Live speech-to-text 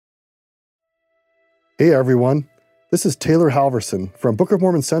Hey everyone, this is Taylor Halverson from Book of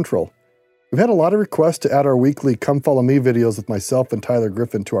Mormon Central. We've had a lot of requests to add our weekly Come Follow Me videos with myself and Tyler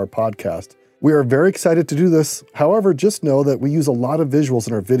Griffin to our podcast. We are very excited to do this. However, just know that we use a lot of visuals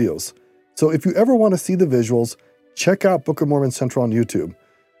in our videos. So if you ever want to see the visuals, check out Book of Mormon Central on YouTube.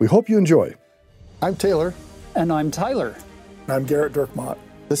 We hope you enjoy. I'm Taylor. And I'm Tyler. And I'm Garrett Dirkmott.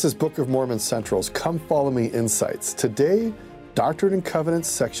 This is Book of Mormon Central's Come Follow Me Insights. Today, Doctrine and Covenants,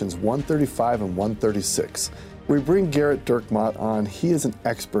 sections 135 and 136. We bring Garrett Dirkmott on. He is an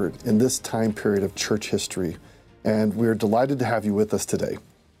expert in this time period of church history, and we're delighted to have you with us today.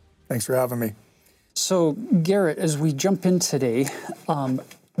 Thanks for having me. So, Garrett, as we jump in today,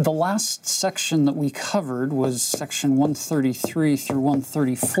 the last section that we covered was section 133 through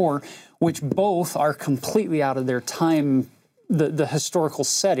 134, which both are completely out of their time, the historical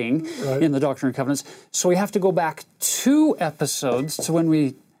setting in the Doctrine and Covenants. So we have to go back 2 episodes to when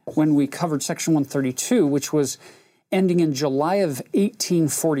we covered section 132, which was ending in July of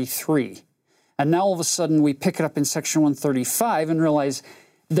 1843. And now all of a sudden we pick it up in section 135 and realize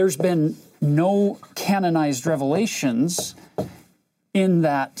there's been no canonized revelations in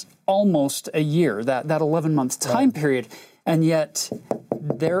that almost a year, that 11-month time period. And yet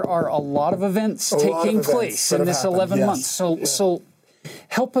there are a lot of events taking place in this 11 months. So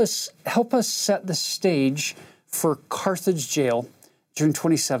help us set the stage for Carthage jail, June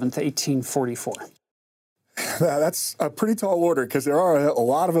 27th, 1844. That's a pretty tall order because there are a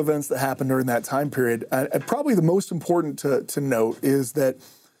lot of events that happened during that time period. And probably the most important to note is that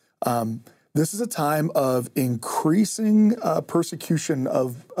this is a time of increasing persecution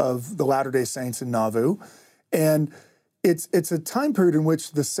of the Latter-day Saints in Nauvoo. And it's a time period in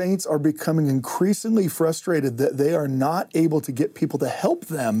which the saints are becoming increasingly frustrated that they are not able to get people to help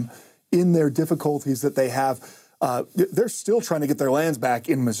them in their difficulties that they have. They're still trying to get their lands back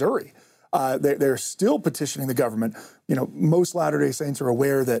in Missouri. They're still petitioning the government. You know, most Latter-day Saints are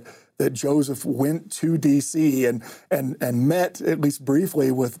aware that Joseph went to D.C. and met, at least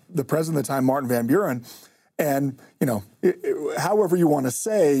briefly, with the president at the time, Martin Van Buren. And, you know, however you want to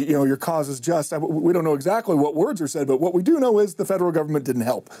say, you know, your cause is just. We don't know exactly what words are said, but what we do know is the federal government didn't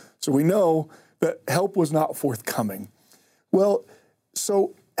help. So we know that help was not forthcoming. Well,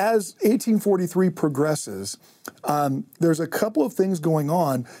 so as 1843 progresses, there's a couple of things going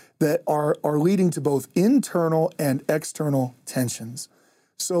on that are leading to both internal and external tensions.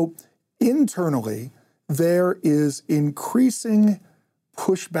 So internally, there is increasing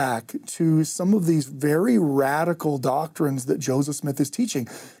pushback to some of these very radical doctrines that Joseph Smith is teaching.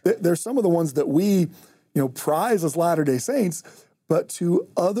 There's some of the ones that we, prize as Latter-day Saints, but to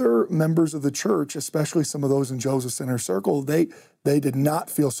other members of the church, especially some of those in Joseph's inner circle, they did not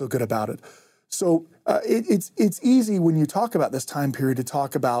feel so good about it. So it's easy when you talk about this time period to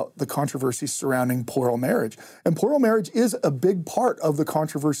talk about the controversies surrounding plural marriage. And plural marriage is a big part of the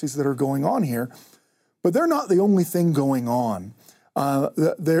controversies that are going on here, but they're not the only thing going on.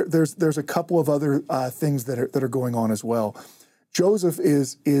 There's a couple of other things that are going on as well. Joseph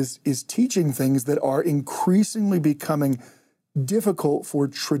is teaching things that are increasingly becoming difficult for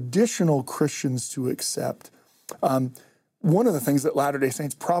traditional Christians to accept. One of the things that Latter-day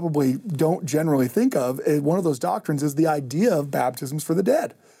Saints probably don't generally think of, one of those doctrines, is the idea of baptisms for the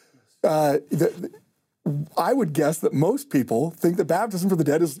dead. I would guess that most people think that baptism for the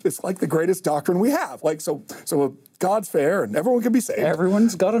dead is like the greatest doctrine we have. Like, so God's fair and everyone can be saved.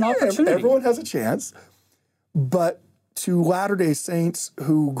 Everyone's got an opportunity. Everyone has a chance. But to Latter-day Saints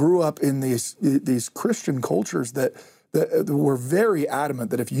who grew up in these Christian cultures that were very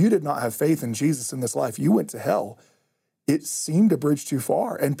adamant that if you did not have faith in Jesus in this life, you went to hell, it seemed a bridge too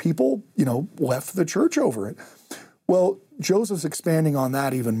far. And people, left the church over it. Well, Joseph's expanding on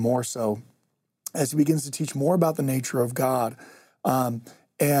that even more so as he begins to teach more about the nature of God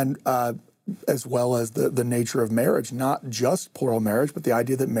and as well as the nature of marriage, not just plural marriage, but the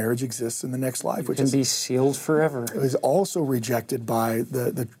idea that marriage exists in the next life, which can be sealed forever. Is also rejected by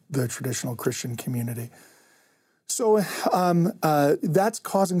the traditional Christian community. So that's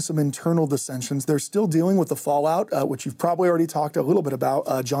causing some internal dissensions. They're still dealing with the fallout, which you've probably already talked a little bit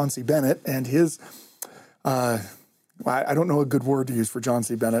about, John C. Bennett and his, I don't know a good word to use for John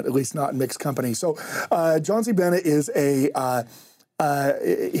C. Bennett, at least not in mixed company. So John C. Bennett is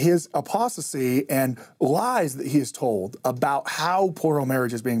his apostasy and lies that he is told about how plural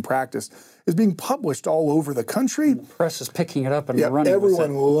marriage is being practiced is being published all over the country. The press is picking it up and running with it.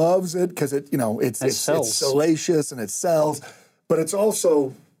 Everyone loves it because it's salacious and it sells, but it's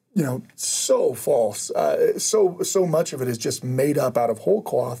also so false. So much of it is just made up out of whole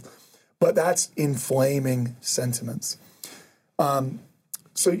cloth. But that's inflaming sentiments.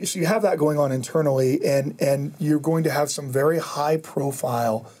 So you have that going on internally, and you're going to have some very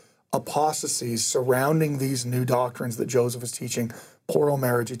high-profile apostasies surrounding these new doctrines that Joseph is teaching: plural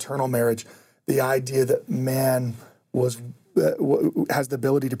marriage, eternal marriage, the idea that man has the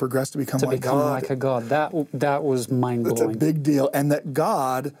ability to progress to become like a god. That was mind-blowing. It's a big deal, and that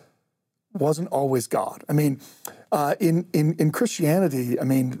God wasn't always God. I mean, in Christianity, I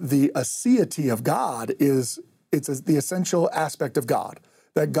mean, the aseity of God is the essential aspect of God.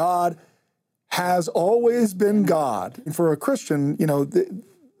 That God has always been God. And for a Christian,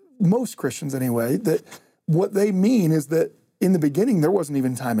 most Christians anyway, that what they mean is that in the beginning there wasn't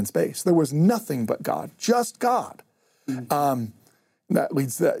even time and space. There was nothing but God, just God. That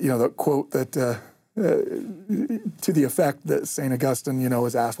leads to the quote that to the effect that St. Augustine,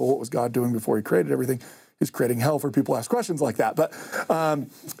 was asked, well, what was God doing before he created everything? He's creating hell for people who ask questions like that. But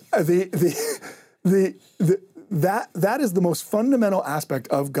that is the most fundamental aspect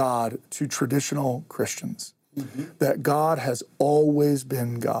of God to traditional Christians, that God has always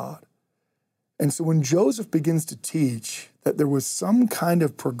been God. And so when Joseph begins to teach that there was some kind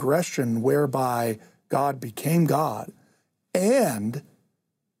of progression whereby God became God, and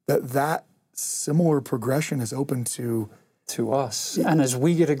that similar progression is open to us. And as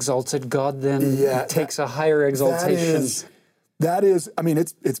we get exalted, God then takes a higher exaltation. That is, I mean,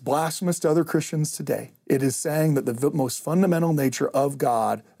 it's blasphemous to other Christians today. It is saying that the most fundamental nature of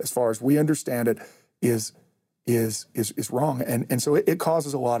God, as far as we understand it, is wrong. And so it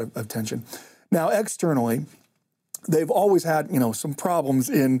causes a lot of tension. Now, externally, they've always had, some problems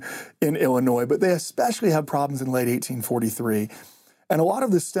in Illinois, but they especially have problems in late 1843. And a lot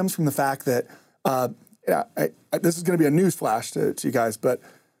of this stems from the fact that, this is going to be a news flash to you guys, but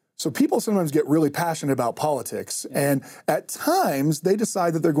so people sometimes get really passionate about politics, and at times they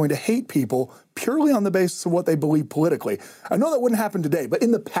decide that they're going to hate people purely on the basis of what they believe politically. I know that wouldn't happen today, but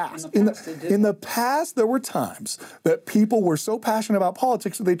in the past, there were times that people were so passionate about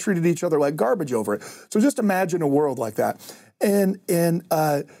politics that they treated each other like garbage over it. So just imagine a world like that. And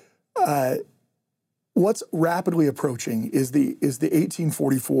what's rapidly approaching is the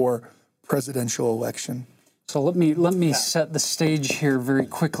 1844 presidential election. So let me set the stage here very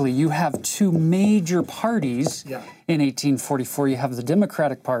quickly. You have two major parties in 1844. You have the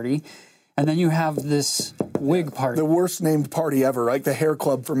Democratic Party, and then you have this Whig Party. The worst named party ever, right? The Hair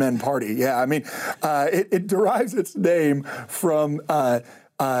Club for Men Party. Yeah, I mean, it derives its name from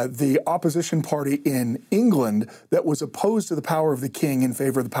the opposition party in England that was opposed to the power of the king in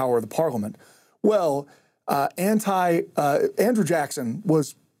favor of the power of the Parliament. Well, Andrew Jackson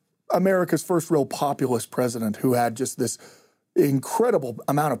was America's first real populist president who had just this incredible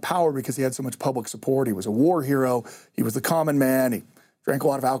amount of power because he had so much public support. He was a war hero. He was the common man. He drank a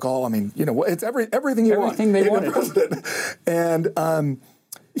lot of alcohol. I mean, it's everything you want. Everything they wanted. And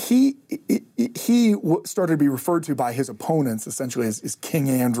he started to be referred to by his opponents essentially as King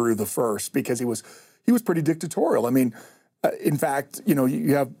Andrew I because he was pretty dictatorial. I mean, in fact,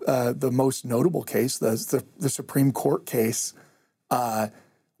 you have the most notable case, the Supreme Court case,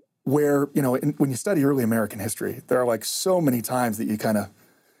 where, when you study early American history, there are like so many times that you kind of,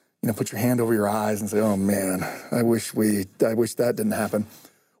 put your hand over your eyes and say, oh man, I wish that didn't happen.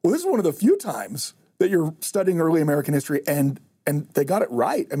 Well, this is one of the few times that you're studying early American history and they got it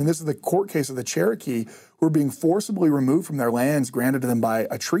right. I mean, this is the court case of the Cherokee who are being forcibly removed from their lands granted to them by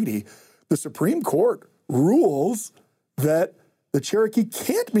a treaty. The Supreme Court rules that the Cherokee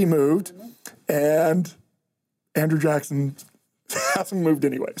can't be moved, and Andrew Jackson hasn't moved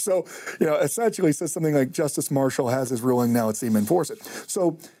anyway. So, essentially says something like Justice Marshall has his ruling, now let's see him enforce it.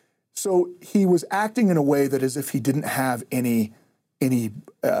 So he was acting in a way that as if he didn't have anything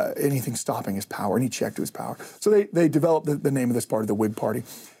stopping his power, any check to his power. So they developed the name of this party, the Whig Party.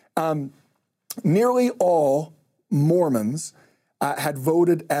 Nearly all Mormons had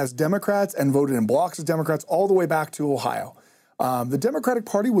voted as Democrats and voted in blocks as Democrats all the way back to Ohio. The Democratic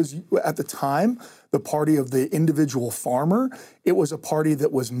Party was, at the time, the party of the individual farmer. It was a party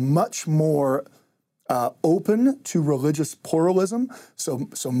that was much more open to religious pluralism. So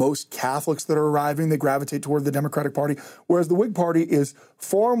most Catholics that are arriving, they gravitate toward the Democratic Party, whereas the Whig Party is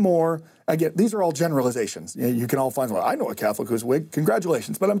far more, again, these are all generalizations. You can all find, well, I know a Catholic who's Whig,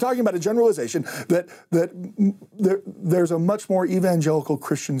 congratulations. But I'm talking about a generalization that there's a much more evangelical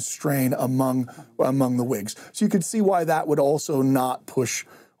Christian strain among the Whigs. So you could see why that would also not push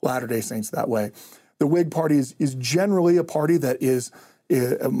Latter-day Saints that way. The Whig Party is generally a party that is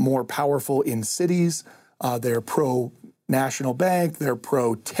more powerful in cities. They're pro-national bank. They're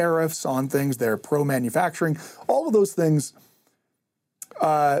pro-tariffs on things. They're pro-manufacturing. All of those things,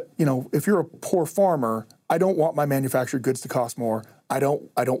 if you're a poor farmer, I don't want my manufactured goods to cost more. I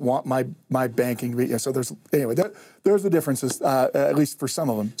don't want my banking to be. So there's the differences, at least for some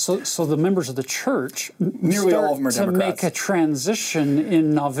of them. So the members of the church nearly all of them are to Democrats. make a transition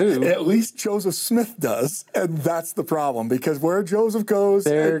in Nauvoo. At least Joseph Smith does, and that's the problem, because where Joseph goes,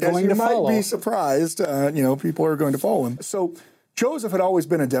 they're going to follow. You might be surprised. People are going to follow him. So Joseph had always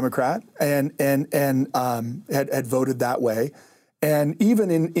been a Democrat and had voted that way. And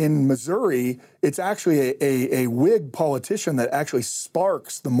even in Missouri, it's actually a Whig politician that actually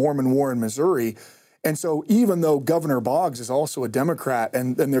sparks the Mormon War in Missouri. And so even though Governor Boggs is also a Democrat,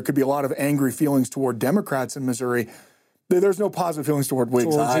 and there could be a lot of angry feelings toward Democrats in Missouri, there's no positive feelings toward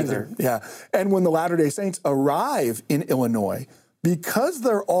Whigs either. Yeah. And when the Latter-day Saints arrive in Illinois, because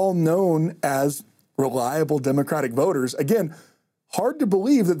they're all known as reliable Democratic voters, again, hard to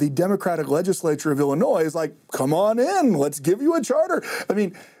believe that the Democratic legislature of Illinois is like, come on in, let's give you a charter. I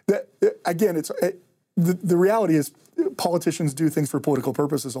mean, again, the reality is politicians do things for political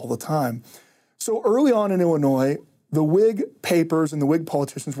purposes all the time. So early on in Illinois, the Whig papers and the Whig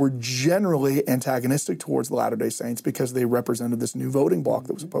politicians were generally antagonistic towards the Latter-day Saints because they represented this new voting bloc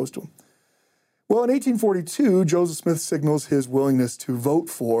that was opposed to them. Well, in 1842, Joseph Smith signals his willingness to vote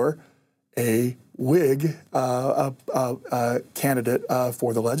for a Whig candidate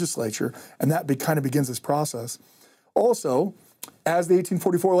for the legislature, and that kind of begins this process. Also, as the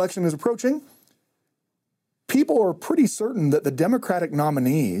 1844 election is approaching, people are pretty certain that the Democratic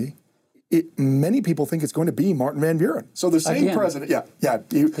nominee, many people think it's going to be Martin Van Buren. So the same president,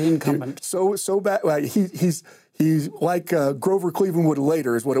 the incumbent. So bad. He's like Grover Cleveland would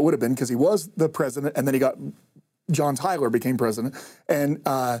later is what it would have been, because he was the president, and then he got. John Tyler became president, and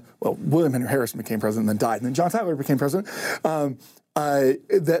William Henry Harrison became president and then died, and then John Tyler became president.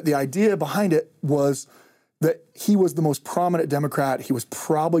 That the idea behind it was that he was the most prominent Democrat. He was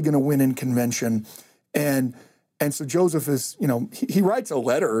probably going to win in convention, and so Joseph is, he writes a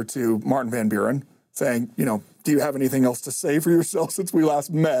letter to Martin Van Buren saying, do you have anything else to say for yourself since we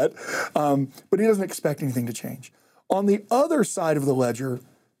last met? But he doesn't expect anything to change. On the other side of the ledger,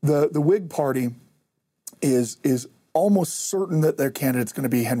 the Whig Party is almost certain that their candidate's going to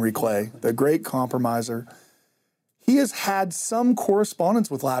be Henry Clay, the great compromiser. He has had some correspondence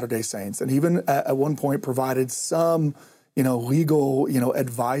with Latter-day Saints, and even at one point provided some, legal,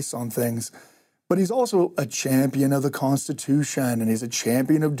 advice on things. But he's also a champion of the Constitution, and he's a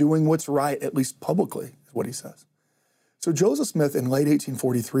champion of doing what's right, at least publicly, is what he says. So Joseph Smith in late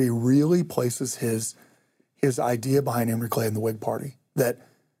 1843 really places his idea behind Henry Clay and the Whig Party, that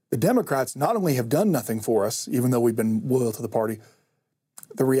the Democrats not only have done nothing for us, even though we've been loyal to the party,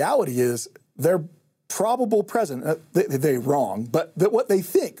 the reality is their probable president, they're wrong, but that what they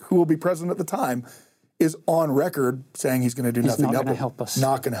think who will be president at the time is on record saying he's going to do nothing to help us.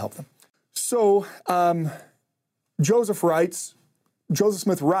 Not going to help them. So Joseph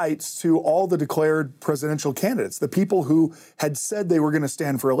Smith writes to all the declared presidential candidates, the people who had said they were going to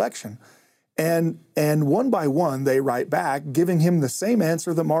stand for election. And one by one, they write back, giving him the same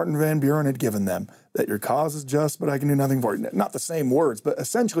answer that Martin Van Buren had given them, that your cause is just, but I can do nothing for it. Not the same words, but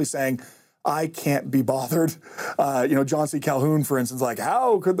essentially saying, I can't be bothered. John C. Calhoun, for instance, like,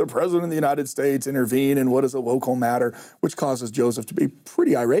 how could the president of the United States intervene in what is a local matter, which causes Joseph to be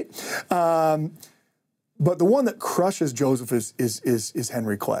pretty irate. But the one that crushes Joseph is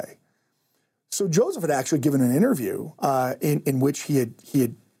Henry Clay. So Joseph had actually given an interview in which he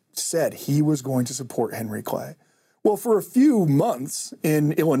had said he was going to support Henry Clay. Well, for a few months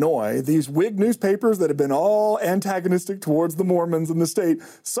in Illinois, these Whig newspapers that had been all antagonistic towards the Mormons in the state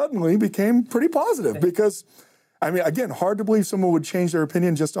suddenly became pretty positive because, again, hard to believe someone would change their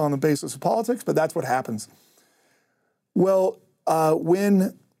opinion just on the basis of politics, but that's what happens. Well,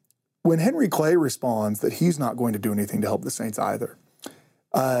 when Henry Clay responds that he's not going to do anything to help the Saints either,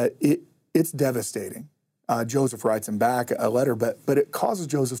 it's devastating. Joseph writes him back a letter, but it causes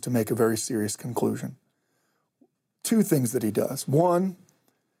Joseph to make a very serious conclusion. Two things that he does. One,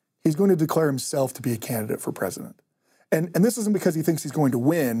 he's going to declare himself to be a candidate for president. And this isn't because he thinks he's going to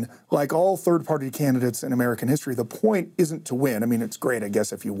win. Like all third-party candidates in American history, the point isn't to win. It's great, I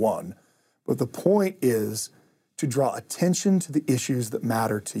guess, if you won. But the point is to draw attention to the issues that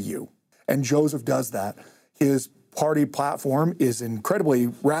matter to you. And Joseph does that. His party platform is incredibly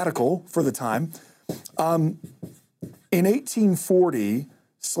radical for the time. In 1840,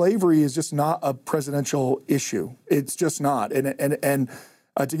 slavery is just not a presidential issue. It's just not. And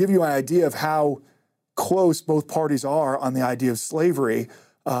to give you an idea of how close both parties are on the idea of slavery,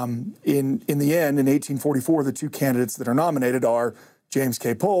 in the end, in 1844, the two candidates that are nominated are James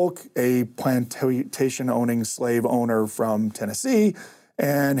K. Polk, a plantation-owning slave owner from Tennessee,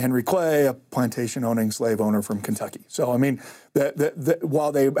 and Henry Clay, a plantation-owning slave owner from Kentucky. So, I mean,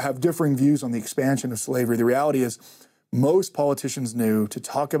 while they have differing views on the expansion of slavery, the reality is most politicians knew to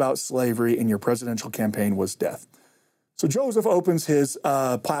talk about slavery in your presidential campaign was death. So Joseph opens his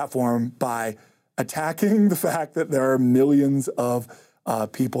platform by attacking the fact that there are millions of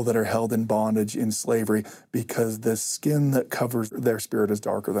people that are held in bondage in slavery because the skin that covers their spirit is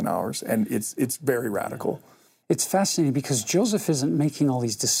darker than ours. And it's very radical. It's fascinating because Joseph isn't making all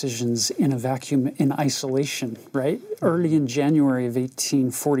these decisions in a vacuum, in isolation, right? Early in January of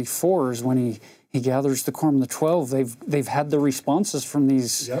 1844 is when he gathers the Quorum of the 12. They've had the responses from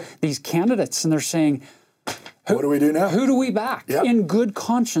these candidates, and they're saying, what do we do now? Who do we back? Yep. In good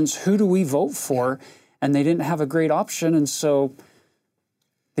conscience, who do we vote for? And they didn't have a great option, and so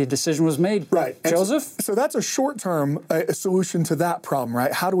the decision was made. Right. Joseph? So that's a short-term solution to that problem,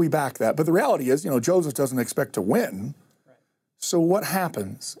 right? How do we back that? But the reality is, Joseph doesn't expect to win. Right. So what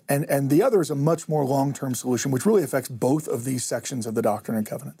happens? And the other is a much more long-term solution, which really affects both of these sections of the Doctrine and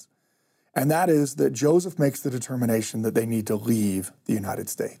Covenants. And that is that Joseph makes the determination that they need to leave the United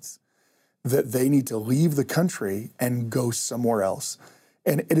States, that they need to leave the country and go somewhere else.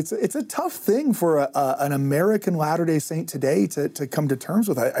 And it's a tough thing for an American Latter-day Saint today to come to terms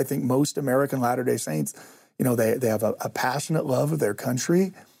with. I think most American Latter-day Saints, they have a passionate love of their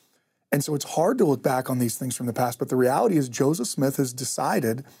country. And so it's hard to look back on these things from the past. But the reality is Joseph Smith has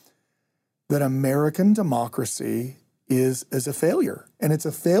decided that American democracy is a failure. And it's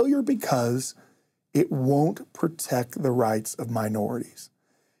a failure because it won't protect the rights of minorities.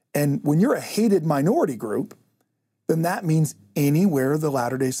 And when you're a hated minority group, then that means anywhere the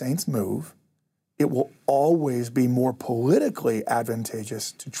Latter-day Saints move, it will always be more politically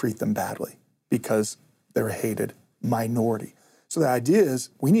advantageous to treat them badly because they're a hated minority. So the idea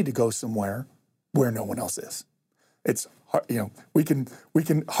is we need to go somewhere where no one else is. It's hard, we can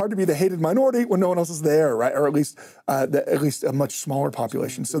hard to be the hated minority when no one else is there, right? Or at least a much smaller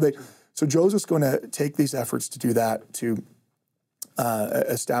population. So Joseph's going to take these efforts to do that, to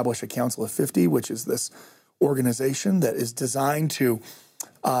establish a Council of 50, which is this organization that is designed to,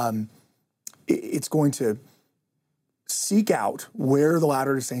 it's going to seek out where the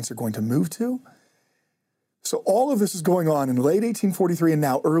Latter-day Saints are going to move to. So all of this is going on in late 1843 and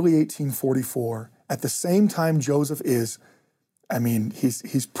now early 1844. At the same time, Joseph is,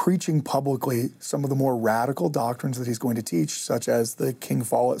 he's preaching publicly some of the more radical doctrines that he's going to teach, such as the King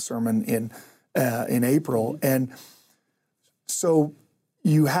Follett sermon in April. And so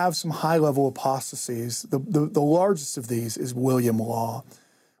you have some high-level apostasies. The largest of these is William Law.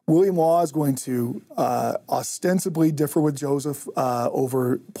 William Law is going to ostensibly differ with Joseph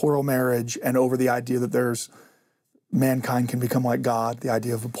over plural marriage and over the idea that mankind can become like God, the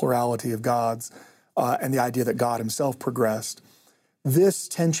idea of a plurality of gods, and the idea that God himself progressed. This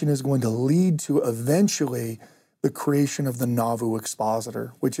tension is going to lead to eventually the creation of the Nauvoo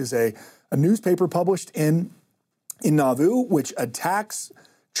Expositor, which is a newspaper published in Nauvoo, which attacks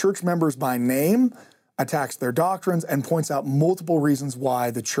church members by name, attacks their doctrines, and points out multiple reasons why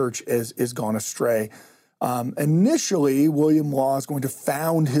the church is gone astray. Initially, William Law is going to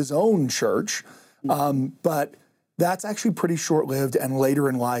found his own church, but that's actually pretty short-lived, and later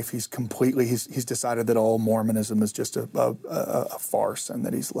in life, he's decided that all Mormonism is just a farce and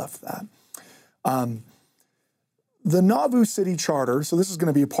that he's left that. The Nauvoo City Charter, so this is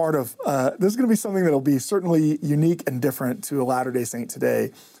going to be something that will be certainly unique and different to a Latter-day Saint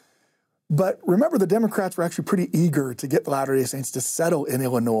today. But remember, the Democrats were actually pretty eager to get the Latter-day Saints to settle in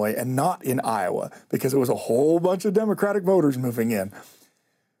Illinois and not in Iowa because it was a whole bunch of Democratic voters moving in.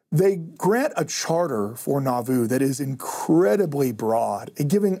 They grant a charter for Nauvoo that is incredibly broad,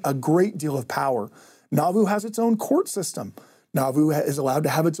 giving a great deal of power. Nauvoo has its own court system. Nauvoo is allowed to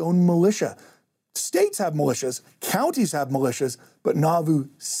have its own militia. States have militias, counties have militias, but Nauvoo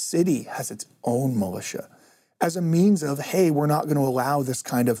City has its own militia as a means of, hey, we're not going to allow this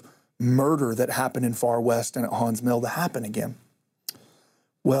kind of murder that happened in Far West and at Haun's Mill to happen again.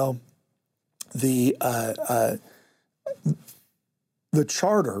 Well, the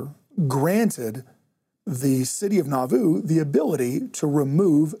charter granted the city of Nauvoo the ability to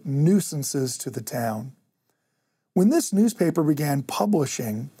remove nuisances to the town. When this newspaper began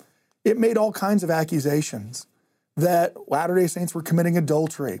publishing, it made all kinds of accusations that Latter-day Saints were committing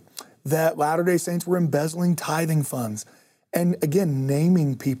adultery, that Latter-day Saints were embezzling tithing funds, and again,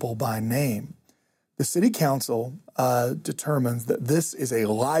 naming people by name. The city council determines that this is a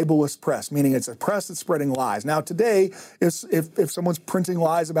libelous press, meaning it's a press that's spreading lies. Now, today, if someone's printing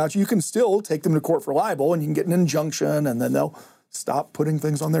lies about you, you can still take them to court for libel, and you can get an injunction, and then they'll stop putting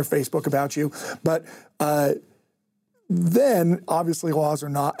things on their Facebook about you. But then, obviously, laws are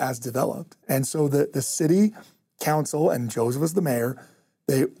not as developed. And so the city council, and Joseph as the mayor,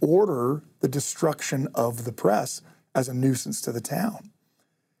 they order the destruction of the press as a nuisance to the town.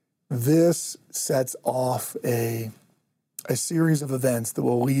 This sets off a series of events that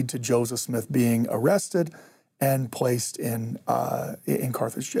will lead to Joseph Smith being arrested and placed in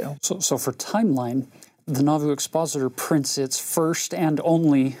Carthage jail. So for timeline, the Nauvoo Expositor prints its first and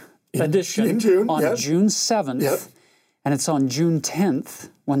only edition in June, on June 7th. Yep. And it's on June 10th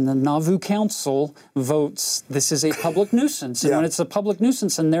when the Nauvoo Council votes this is a public nuisance. And when it's a public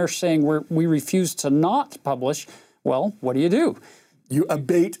nuisance and they're saying we refuse to not publish, well, what do? You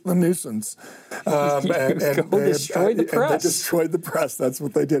abate the nuisance. And destroy the press. And they destroyed the press. That's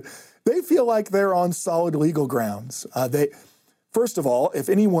what they did. They feel like they're on solid legal grounds. First of all, if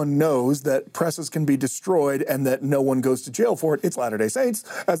anyone knows that presses can be destroyed and that no one goes to jail for it, it's Latter-day Saints,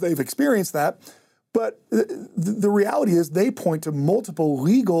 as they've experienced that. But the reality is they point to multiple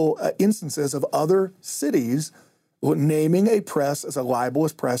legal instances of other cities naming a press as a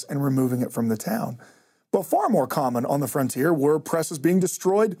libelous press and removing it from the town. But far more common on the frontier were presses being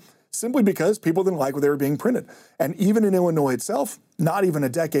destroyed simply because people didn't like what they were being printed. And even in Illinois itself, not even a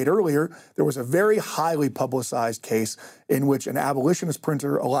decade earlier, there was a very highly publicized case in which an abolitionist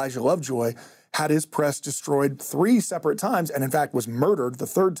printer, Elijah Lovejoy, had his press destroyed 3 separate times and in fact was murdered the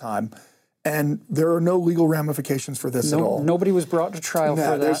 3rd time. And there are no legal ramifications for this at all. Nobody was brought to trial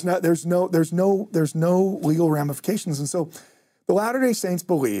for that. There's no legal ramifications. And so the Latter-day Saints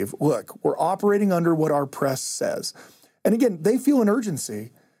believe, look, we're operating under what our press says. And again, they feel an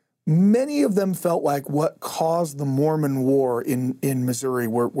urgency. Many of them felt like what caused the Mormon War in Missouri,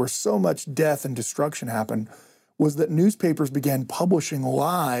 where so much death and destruction happened, was that newspapers began publishing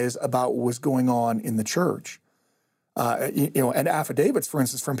lies about what was going on in the church. And affidavits, for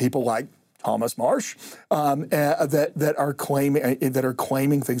instance, from people like Thomas Marsh, that are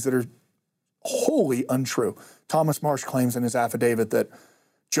claiming things that are wholly untrue. Thomas Marsh claims in his affidavit that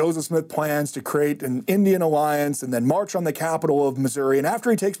Joseph Smith plans to create an Indian alliance and then march on the capital of Missouri. And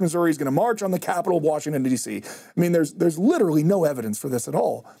after he takes Missouri, he's going to march on the capital of Washington, D.C. I mean, there's literally no evidence for this at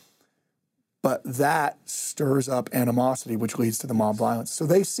all. But that stirs up animosity, which leads to the mob violence. So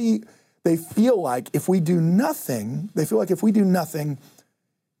they feel like if we do nothing, it's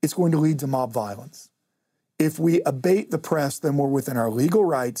going to lead to mob violence. If we abate the press, then we're within our legal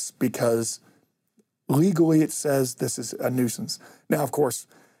rights because legally it says this is a nuisance. Now, of course,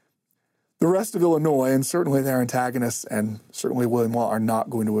 the rest of Illinois, and certainly their antagonists and certainly William Law, are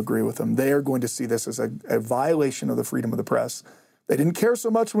not going to agree with them. They are going to see this as a violation of the freedom of the press. They didn't care so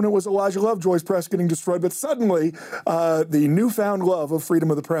much when it was Elijah Lovejoy's press getting destroyed, but suddenly the newfound love of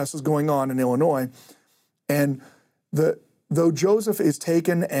freedom of the press is going on in Illinois. And though Joseph is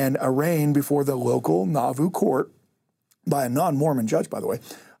taken and arraigned before the local Nauvoo court by a non-Mormon judge, by the way,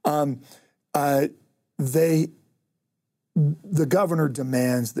 the governor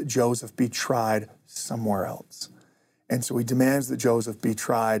demands that Joseph be tried somewhere else. And so he demands that Joseph be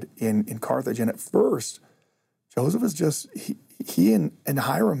tried in Carthage. And at first, Joseph is just, he and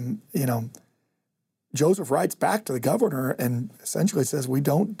Hiram, Joseph writes back to the governor and essentially says, we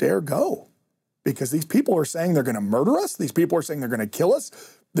don't dare go because these people are saying they're going to murder us. These people are saying they're going to kill us.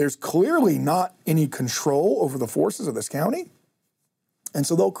 There's clearly not any control over the forces of this county. And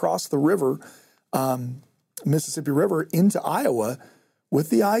so they'll cross the river, Mississippi River, into Iowa with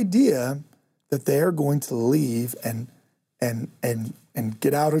the idea that they're going to leave and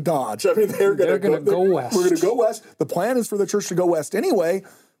get out of Dodge. I mean, they're going to go west. We're going to go west. The plan is for the church to go west anyway.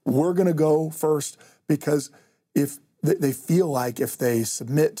 We're going to go first because if they feel like if they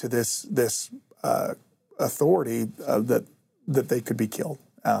submit to this authority that they could be killed.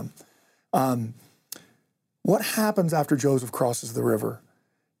 What happens after Joseph crosses the river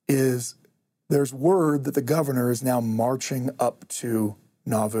is there's word that the governor is now marching up to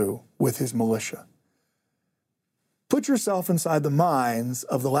Nauvoo with his militia. Put yourself inside the minds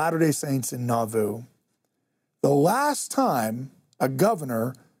of the Latter-day Saints in Nauvoo. The last time a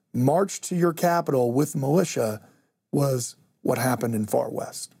governor marched to your capital with militia was what happened in Far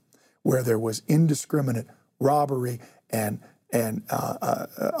West, where there was indiscriminate robbery and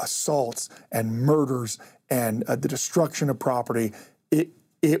assaults and murders and the destruction of property.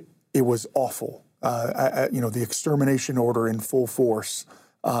 It was awful. The extermination order in full force.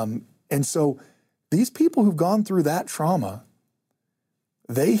 And so these people who've gone through that trauma,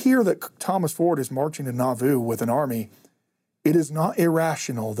 they hear that Thomas Ford is marching to Nauvoo with an army. It is not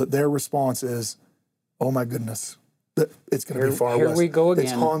irrational that their response is, oh my goodness, that it's going to be Far West. Here we go again.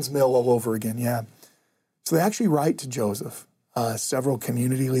 It's Hans Mill all over again, yeah. So they actually write to Joseph. Several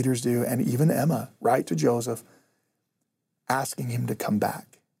community leaders do, and even Emma write to Joseph. asking him to come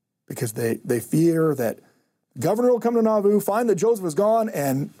back because they fear that the governor will come to Nauvoo, find that Joseph is gone,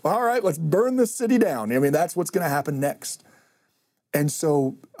 and all right, let's burn this city down. I mean, that's what's going to happen next. And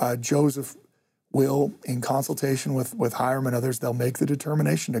so Joseph will, in consultation with Hiram and others, they'll make the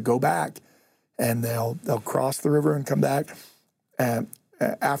determination to go back, and they'll cross the river and come back. And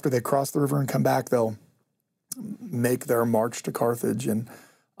after they cross the river and come back, they'll make their march to Carthage. And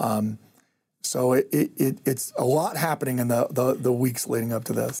so it's a lot happening in the weeks leading up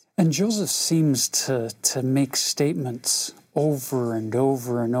to this. And Joseph seems to make statements over and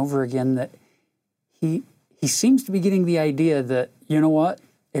over and over again that he seems to be getting the idea that, you know what,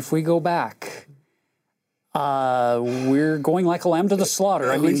 if we go back, we're going like a lamb to the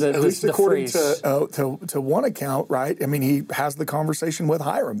slaughter. At least according to one account, right? I mean, he has the conversation with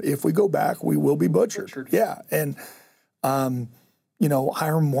Hiram. If we go back, we will be butchered. Yeah, and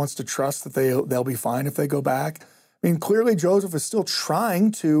Hiram wants to trust that they'll be fine if they go back. I mean, clearly Joseph is still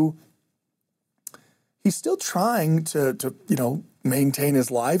trying to. He's still trying to maintain his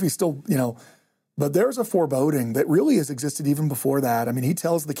life. He's still But there's a foreboding that really has existed even before that. I mean, he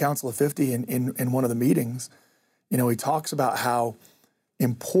tells the Council of 50 in one of the meetings, he talks about how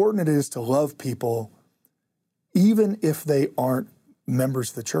important it is to love people even if they aren't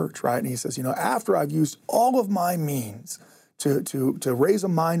members of the church, right? And he says, after I've used all of my means to raise a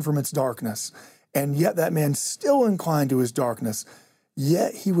mind from its darkness, and yet that man's still inclined to his darkness,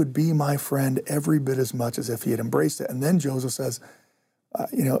 yet he would be my friend every bit as much as if he had embraced it. And then Joseph says,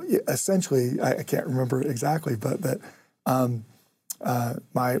 essentially, I can't remember exactly, but that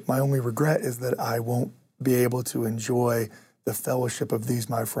my only regret is that I won't be able to enjoy the fellowship of these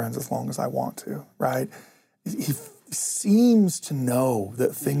my friends as long as I want to, right? He seems to know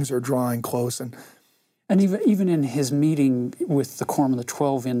that things are drawing close. And even in his meeting with the Quorum of the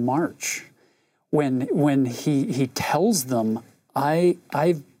 12 in March, when he tells them, I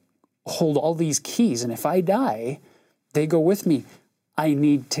hold all these keys, and if I die, they go with me. I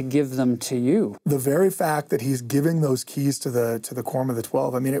need to give them to you. The very fact that he's giving those keys to the Quorum of the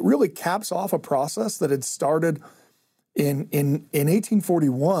 12, I mean, it really caps off a process that had started in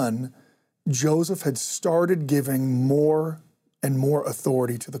 1841. Joseph had started giving more and more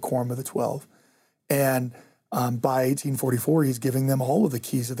authority to the Quorum of the 12. And by 1844, he's giving them all of the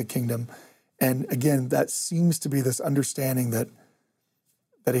keys of the kingdom. And again, that seems to be this understanding that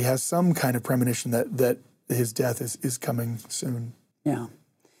he has some kind of premonition that his death is coming soon. Yeah.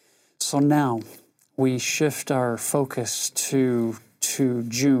 So now we shift our focus to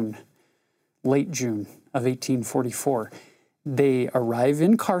June, late June of 1844. They arrive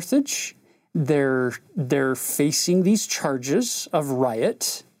in Carthage. They're facing these charges of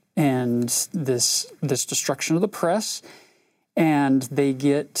riot and this destruction of the press, and they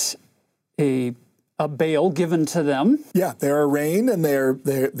get a bail given to them. Yeah, they're arraigned, and they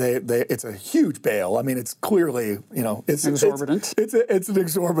it's a huge bail. I mean, it's clearly, it's exorbitant. It's an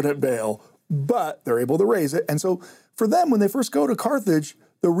exorbitant bail, but they're able to raise it. And so for them, when they first go to Carthage,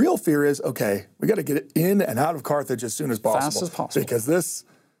 the real fear is, okay, we got to get it in and out of Carthage as soon as possible. Fast as possible. Because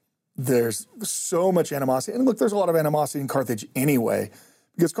there's so much animosity. And look, there's a lot of animosity in Carthage anyway,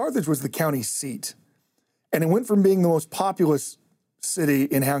 because Carthage was the county seat. And it went from being the most populous city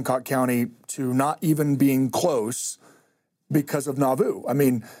in Hancock County to not even being close because of Nauvoo. I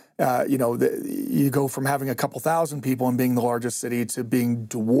mean, you go from having a couple thousand people and being the largest city to being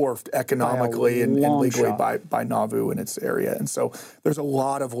dwarfed economically and legally by Nauvoo and its area. And so there's a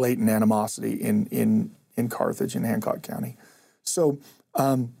lot of latent animosity in Carthage and Hancock County. So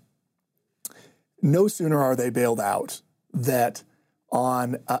no sooner are they bailed out that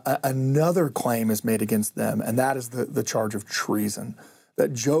on another claim is made against them, and that is the charge of treason,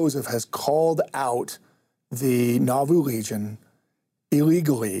 that Joseph has called out the Nauvoo Legion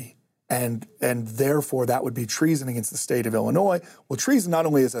illegally, and therefore that would be treason against the state of Illinois. Well, treason not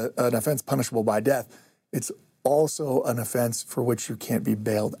only is an offense punishable by death, it's also an offense for which you can't be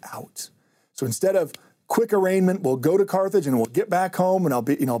bailed out. So instead of quick arraignment, we'll go to Carthage and we'll get back home, and I'll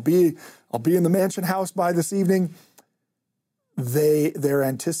be in the mansion house by this evening. Their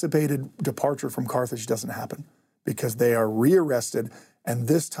anticipated departure from Carthage doesn't happen because they are rearrested, and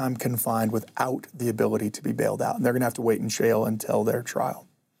this time confined without the ability to be bailed out. And they're going to have to wait in jail until their trial.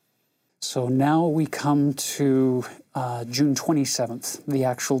 So now we come to June 27th, the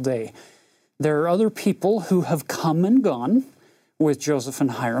actual day. There are other people who have come and gone with Joseph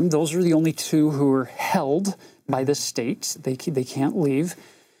and Hiram. Those are the only two who are held by the state. They can't leave.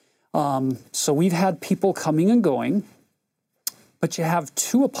 So we've had people coming and going. But you have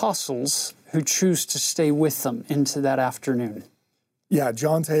two apostles who choose to stay with them into that afternoon. Yeah,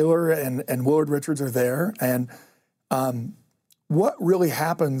 John Taylor and Willard Richards are there. And what really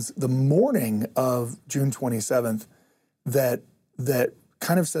happens the morning of June 27th that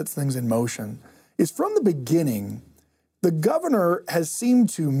kind of sets things in motion is from the beginning, the governor has seemed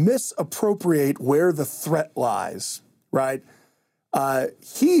to misappropriate where the threat lies, right?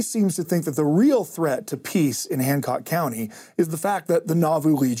 He seems to think that the real threat to peace in Hancock County is the fact that the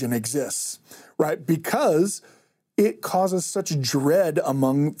Nauvoo Legion exists, right? Because it causes such dread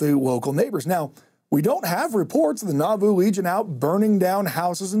among the local neighbors. Now, we don't have reports of the Nauvoo Legion out burning down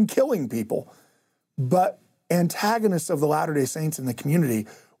houses and killing people, but antagonists of the Latter-day Saints in the community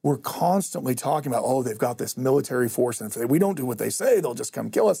were constantly talking about, oh, they've got this military force, and if we don't do what they say, they'll just come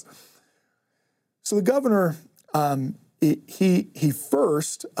kill us. So the governor, he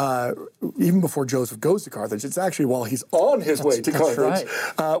first, even before Joseph goes to Carthage, it's actually while he's on his way to Carthage,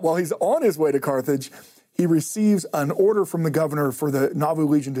 while he's on his way to Carthage, he receives an order from the governor for the Nauvoo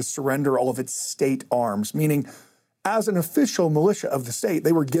Legion to surrender all of its state arms, meaning as an official militia of the state,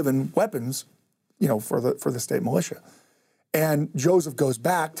 they were given weapons, for the state militia. And Joseph goes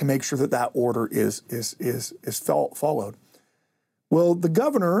back to make sure that that order is followed. Well, the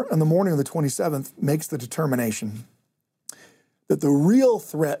governor on the morning of the 27th makes the determination that the real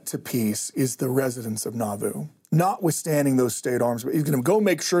threat to peace is the residents of Nauvoo, notwithstanding those state arms. But he's going to go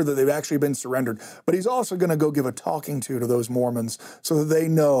make sure that they've actually been surrendered. But he's also going to go give a talking to those Mormons so that they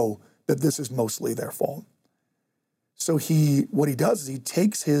know that this is mostly their fault. So what he does is he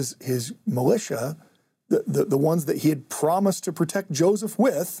takes his militia, the ones that he had promised to protect Joseph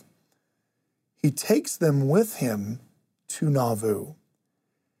with, he takes them with him to Nauvoo.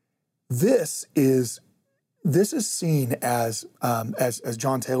 This is seen as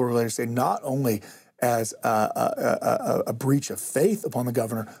John Taylor would later say, not only as a breach of faith upon the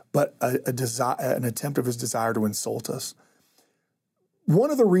governor, but an attempt of his desire to insult us.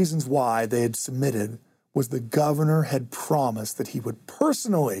 One of the reasons why they had submitted was the governor had promised that he would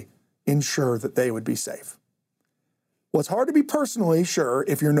personally ensure that they would be safe. Well, it's hard to be personally sure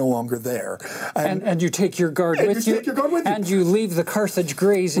if you're no longer there. And you take your guard with you. And you leave the Carthage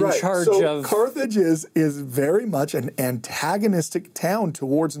Greys in charge of... Carthage is very much an antagonistic town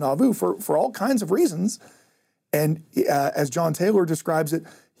towards Nauvoo for all kinds of reasons. And as John Taylor describes it,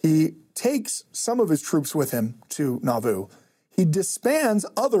 he takes some of his troops with him to Nauvoo. He disbands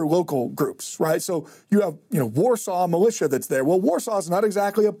other local groups, right? So you have, Warsaw militia that's there. Well, Warsaw is not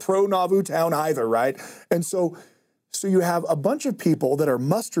exactly a pro-Nauvoo town either, right? And so you have a bunch of people that are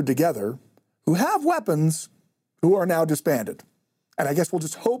mustered together who have weapons who are now disbanded. And I guess we'll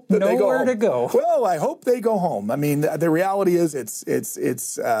just hope that they go home. Nowhere to go. Well, I hope they go home. I mean, the reality is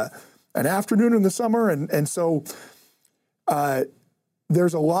it's an afternoon in the summer, and so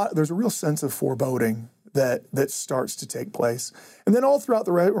there's a real sense of foreboding that starts to take place. And then all throughout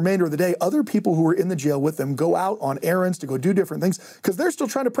the remainder of the day, other people who were in the jail with them go out on errands to go do different things because they're still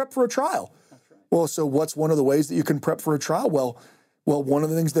trying to prep for a trial. Well, so what's one of the ways that you can prep for a trial? Well, one of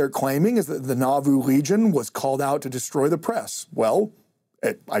the things they're claiming is that the Nauvoo Legion was called out to destroy the press. Well,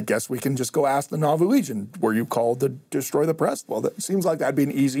 I guess we can just go ask the Nauvoo Legion, were you called to destroy the press? Well, that seems like that'd be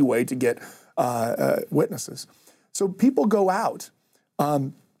an easy way to get witnesses. So people go out,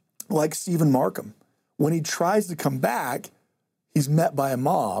 like Stephen Markham. When he tries to come back, he's met by a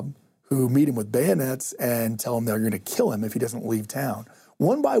mob who meet him with bayonets and tell him they're going to kill him if he doesn't leave town.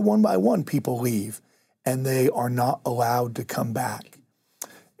 One by one, people leave, and they are not allowed to come back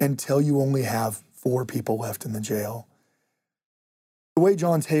until you only have 4 people left in the jail. The way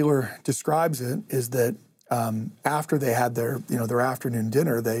John Taylor describes it is that after they had their afternoon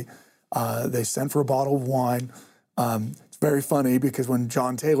dinner, they sent for a bottle of wine. It's very funny because when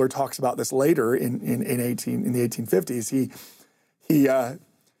John Taylor talks about this later in the 1850s, he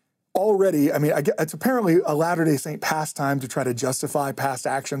already, it's apparently a Latter-day Saint pastime to try to justify past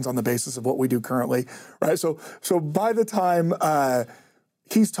actions on the basis of what we do currently, right? So by the time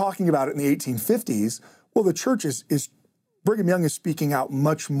he's talking about it in the 1850s, well, the church is Brigham Young is speaking out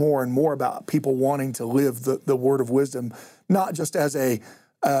much more and more about people wanting to live the word of wisdom, not just as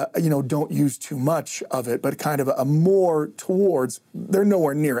don't use too much of it, but kind of a more towards, they're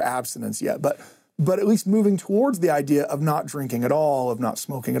nowhere near abstinence yet, but at least moving towards the idea of not drinking at all, of not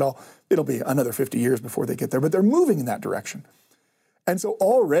smoking at all. It'll be another 50 years before they get there, but they're moving in that direction. And so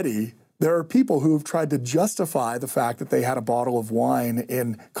already there are people who have tried to justify the fact that they had a bottle of wine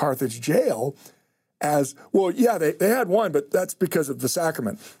in Carthage jail as, well, yeah, they had wine, but that's because of the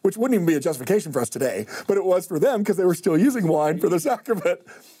sacrament, which wouldn't even be a justification for us today, but it was for them because they were still using wine for the sacrament.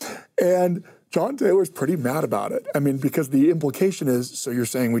 And John Taylor's pretty mad about it. I mean, because the implication is, so you're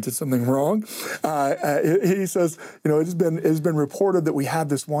saying we did something wrong? He says, it has been reported that we had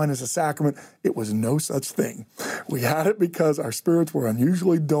this wine as a sacrament. It was no such thing. We had it because our spirits were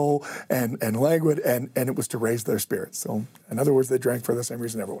unusually dull and languid, and it was to raise their spirits. So, in other words, they drank for the same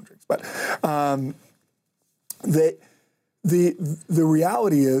reason everyone drinks. But the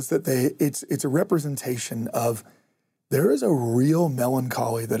reality is that it's a representation of there is a real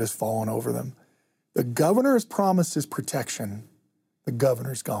melancholy that has fallen over them. The governor has promised his protection. The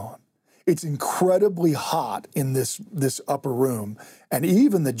governor's gone. It's incredibly hot in this upper room. And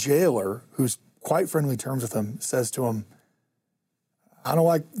even the jailer, who's quite friendly terms with him, says to him, I don't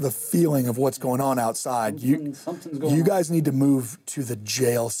like the feeling of what's going on outside. Something's going You guys need to move to the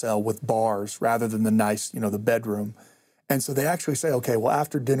jail cell with bars rather than the nice, the bedroom. And so they actually say, okay, well,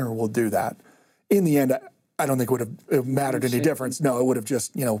 after dinner, we'll do that. In the end, I don't think it would have mattered any difference. No, it would have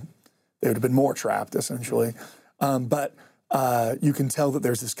just, they would have been more trapped, essentially. But you can tell that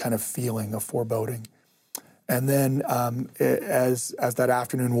there's this kind of feeling of foreboding. And then as that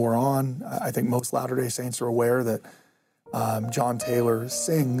afternoon wore on, I think most Latter-day Saints are aware that John Taylor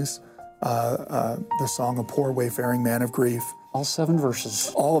sings the song "A Poor Wayfaring Man of Grief." All 7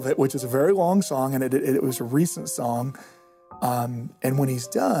 verses. All of it, which is a very long song, and it was a recent song. And when he's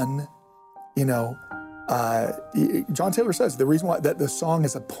done, John Taylor says the reason why that the song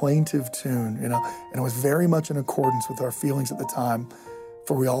is a plaintive tune, and it was very much in accordance with our feelings at the time,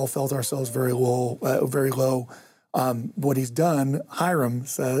 for we all felt ourselves very low. What he's done, Hiram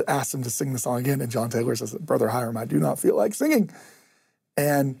asked him to sing the song again, and John Taylor says, "Brother Hiram, I do not feel like singing."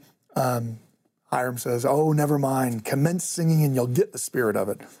 And Hiram says, "Oh, never mind. Commence singing, and you'll get the spirit of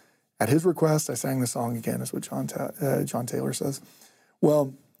it." At his request, I sang the song again, is what John Taylor says.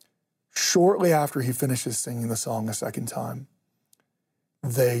 Well, shortly after he finishes singing the song a second time,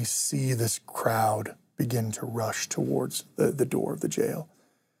 they see this crowd begin to rush towards the door of the jail.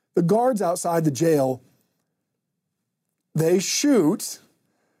 The guards outside the jail, they shoot.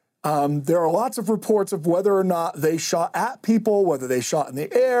 There are lots of reports of whether or not they shot at people, whether they shot in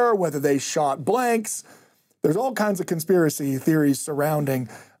the air, whether they shot blanks. There's all kinds of conspiracy theories surrounding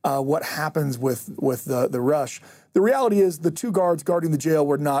what happens with the rush. The reality is the 2 guards guarding the jail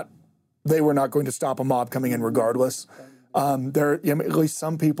were not going to stop a mob coming in regardless. At least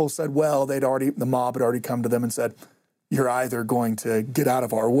some people said, well, the mob had already come to them and said, you're either going to get out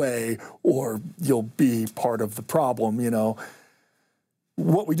of our way or you'll be part of the problem,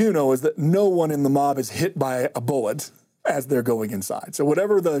 What we do know is that no one in the mob is hit by a bullet as they're going inside. So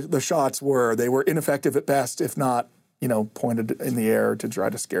whatever the shots were, they were ineffective at best, if not, pointed in the air to try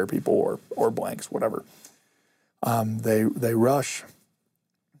to scare people or blanks, whatever. They rush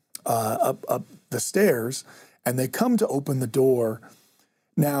up the stairs, and they come to open the door.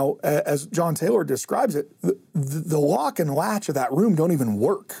 Now, as John Taylor describes it, the lock and latch of that room don't even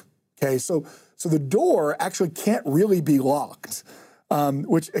work. Okay, so the door actually can't really be locked,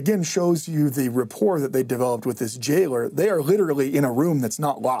 which again shows you the rapport that they developed with this jailer. They are literally in a room that's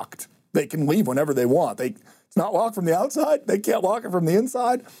not locked. They can leave whenever they want. It's not locked from the outside. They can't lock it from the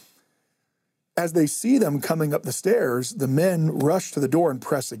inside. As they see them coming up the stairs, the men rush to the door and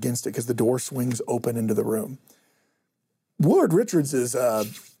press against it because the door swings open into the room. Willard Richards is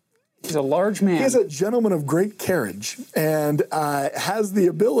he's a large man. He's a gentleman of great carriage and has the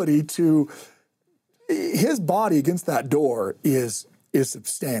ability to. His body against that door is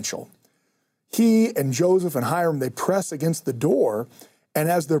substantial. He and Joseph and Hiram, they press against the door,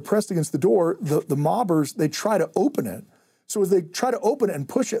 and as they're pressed against the door, the mobbers, they try to open it. So as they try to open it and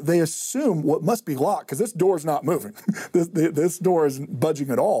push it, they assume what must be locked because this door is not moving. this door isn't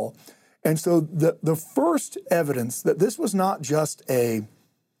budging at all. And so the first evidence that this is not just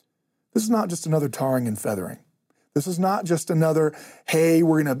another tarring and feathering. This is not just another, hey,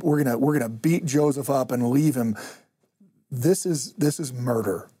 we're gonna beat Joseph up and leave him. This is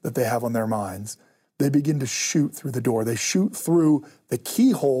murder that they have on their minds. They begin to shoot through the door. They shoot through the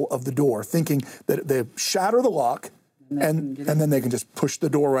keyhole of the door, thinking that they shatter the lock and then they can just push the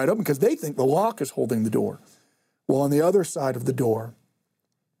door right open because they think the lock is holding the door. Well, on the other side of the door,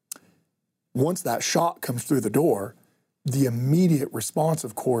 once that shot comes through the door, the immediate response,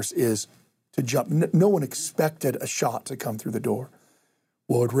 of course, is to jump. No one expected a shot to come through the door.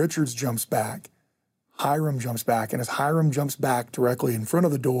 Willard Richards jumps back. Hiram jumps back. And as Hiram jumps back directly in front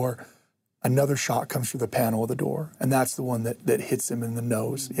of the door, another shot comes through the panel of the door. And that's the one that hits him in the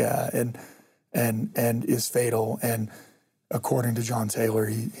nose. Yeah, and is fatal. And according to John Taylor,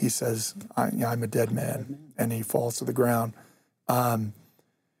 he says, I'm a dead man. And he falls to the ground.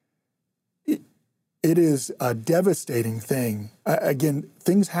 It is a devastating thing. Again,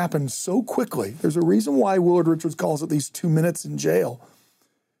 things happen so quickly. There's a reason why Willard Richards calls it these 2 minutes in jail.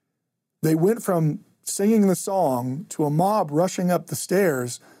 They went from singing the song to a mob rushing up the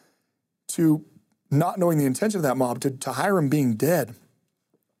stairs to not knowing the intention of that mob to Hiram being dead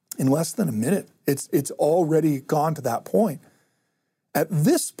in less than a minute. It's already gone to that point. At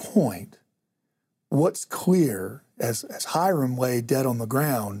this point, what's clear as Hiram lay dead on the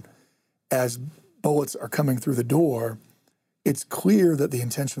ground, as bullets are coming through the door, it's clear that the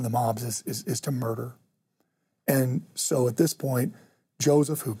intention of the mobs is to murder. And so at this point,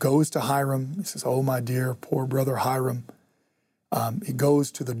 Joseph, who goes to Hiram, he says, "Oh, my dear, poor brother Hiram." He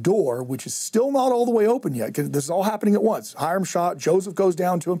goes to the door, which is still not all the way open yet, because this is all happening at once. Hiram shot, Joseph goes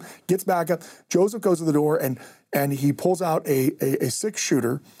down to him, gets back up. Joseph goes to the door, and he pulls out a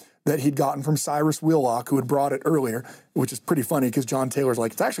six-shooter that he'd gotten from Cyrus Wheelock, who had brought it earlier, which is pretty funny because John Taylor's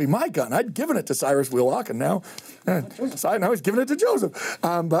like, "It's actually my gun. I'd given it to Cyrus Wheelock, and now he's giving it to Joseph."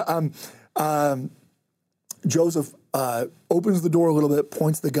 Joseph opens the door a little bit,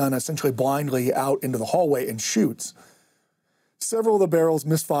 points the gun essentially blindly out into the hallway, and shoots. Several of the barrels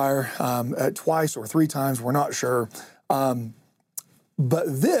misfire twice or three times, we're not sure.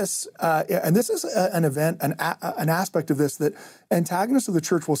 But this, and this is an event, an aspect of this that antagonists of the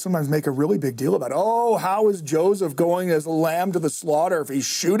church will sometimes make a really big deal about. Oh, how is Joseph going as a lamb to the slaughter if he's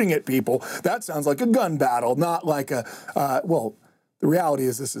shooting at people? That sounds like a gun battle, not like a, well, the reality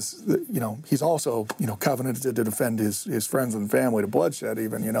is this is, he's also, covenanted to defend his friends and family to bloodshed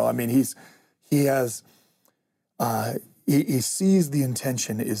even, I mean, he sees the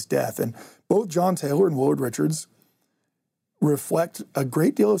intention is death. And both John Taylor and Willard Richards reflect a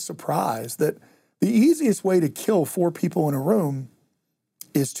great deal of surprise that the easiest way to kill 4 people in a room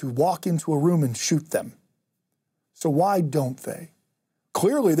is to walk into a room and shoot them. So why don't they?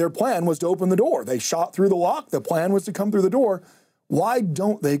 Clearly their plan was to open the door. They shot through the lock. The plan was to come through the door. Why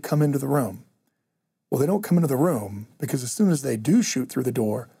don't they come into the room? Well, they don't come into the room because as soon as they do shoot through the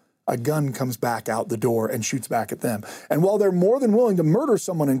door, a gun comes back out the door and shoots back at them. And while they're more than willing to murder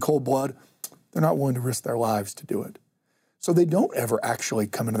someone in cold blood, they're not willing to risk their lives to do it. So they don't ever actually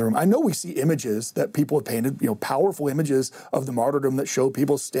come into the room. I know we see images that people have painted, powerful images of the martyrdom that show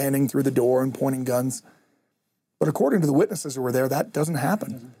people standing through the door and pointing guns. But according to the witnesses who were there, that doesn't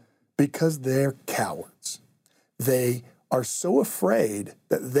happen because they're cowards. They are so afraid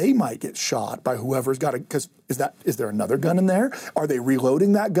that they might get shot by whoever's got it. Because is there another gun in there? Are they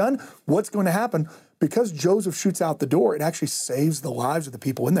reloading that gun? What's going to happen? Because Joseph shoots out the door, it actually saves the lives of the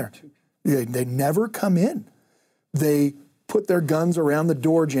people in there. They never come in. They put their guns around the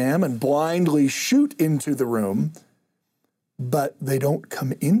door jamb and blindly shoot into the room, but they don't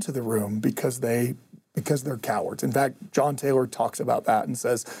come into the room because they're cowards. In fact, John Taylor talks about that and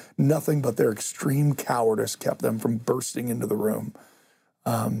says nothing but their extreme cowardice kept them from bursting into the room.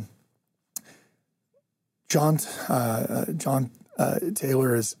 John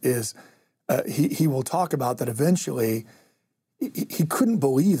Taylor he will talk about that eventually. He couldn't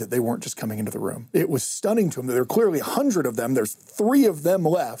believe that they weren't just coming into the room. It was stunning to him that there were clearly 100 of them. There's 3 of them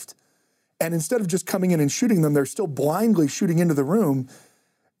left. And instead of just coming in and shooting them, they're still blindly shooting into the room.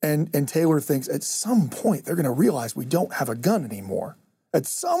 And Taylor thinks at some point they're going to realize we don't have a gun anymore. At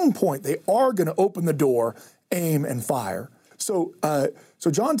some point they are going to open the door, aim, and fire. So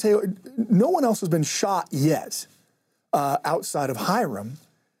John Taylor, no one else has been shot yet outside of Hiram.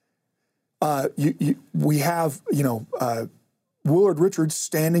 We have, Willard Richards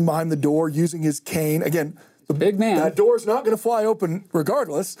standing behind the door using his cane. Again, the big man. That door's not going to fly open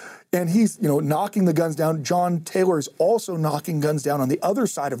regardless. And he's, knocking the guns down. John Taylor is also knocking guns down on the other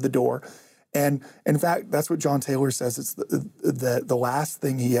side of the door. And in fact, that's what John Taylor says. It's the last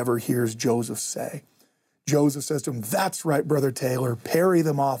thing he ever hears Joseph say. Joseph says to him, "That's right, Brother Taylor, parry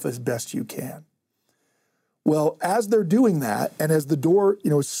them off as best you can." Well, as they're doing that, and as the door,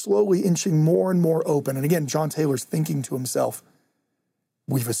 is slowly inching more and more open, and again, John Taylor's thinking to himself,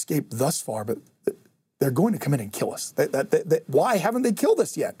 we've escaped thus far, but they're going to come in and kill us. Why haven't they killed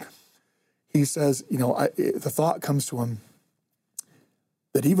us yet? He says, the thought comes to him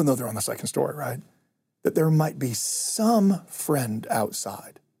that even though they're on the second story, right, that there might be some friend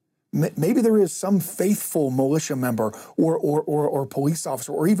outside. Maybe there is some faithful militia member or police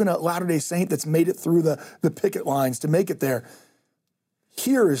officer or even a Latter-day Saint that's made it through the picket lines to make it there.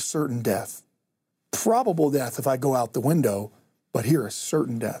 Here is certain death. Probable death if I go out the window, but here is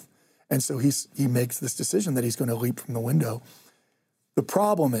certain death. And so he makes this decision that he's going to leap from the window. The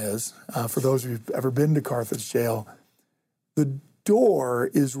problem is, for those who've ever been to Carthage jail, the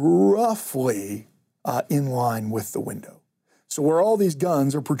door is roughly in line with the window. So where all these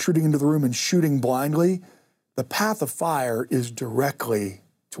guns are protruding into the room and shooting blindly, the path of fire is directly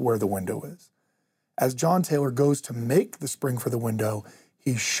to where the window is. As John Taylor goes to make the spring for the window,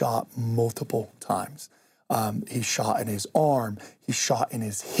 he's shot multiple times. He's shot in his arm, he's shot in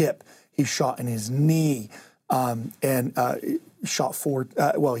his hip, he's shot in his knee, and shot four.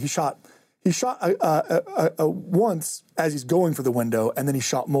 He shot once as he's going for the window, and then he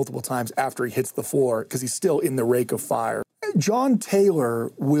shot multiple times after he hits the floor because he's still in the rake of fire. John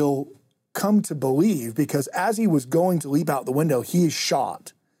Taylor will come to believe, because as he was going to leap out the window, he is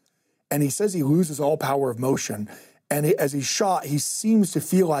shot. And he says he loses all power of motion. And as he's shot, he seems to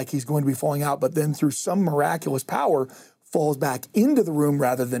feel like he's going to be falling out, but then through some miraculous power, falls back into the room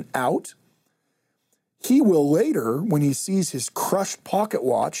rather than out. He will later, when he sees his crushed pocket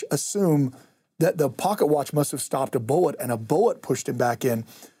watch, assume that the pocket watch must have stopped a bullet and a bullet pushed him back in.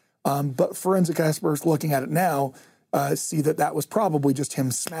 But forensic experts looking at it now see that that was probably just him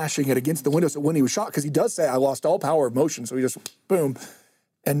smashing it against the window. So when he was shot, because he does say, I lost all power of motion, so he just, boom.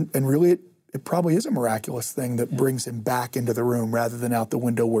 And really, it probably is a miraculous thing that brings him back into the room rather than out the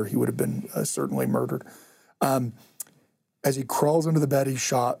window where he would have been certainly murdered. As he crawls under the bed, he's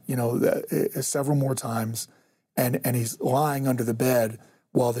shot, several more times, and he's lying under the bed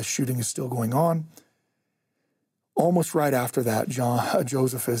while the shooting is still going on. Almost right after that,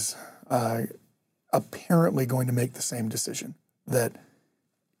 Joseph is apparently going to make the same decision, that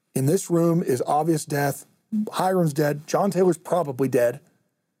in this room is obvious death. Hiram's dead. John Taylor's probably dead.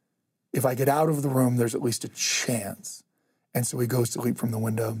 If I get out of the room, there's at least a chance. And so he goes to leap from the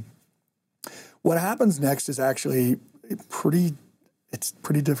window. What happens next is actually pretty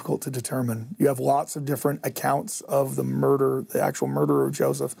difficult to determine. You have lots of different accounts of the murder, the actual murder of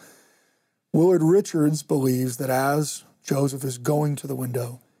Joseph. Willard Richards believes that as Joseph is going to the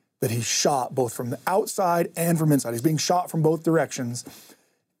window, that he's shot both from the outside and from inside. He's being shot from both directions,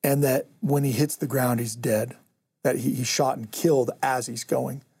 and that when he hits the ground, he's dead, that he's shot and killed as he's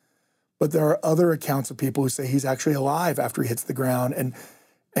going. But there are other accounts of people who say he's actually alive after he hits the ground.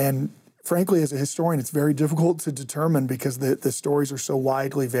 And frankly, as a historian, it's very difficult to determine because the stories are so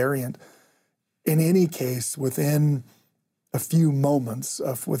widely variant. In any case, within a few moments,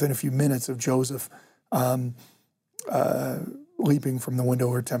 within a few minutes of Joseph leaping from the window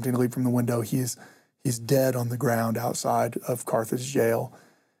or attempting to leap from the window, he's dead on the ground outside of Carthage jail.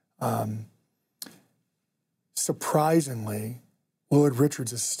 Surprisingly, Willard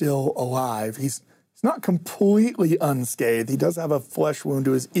Richards is still alive. He's not completely unscathed. He does have a flesh wound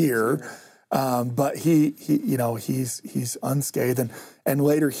to his ear, but he's unscathed. And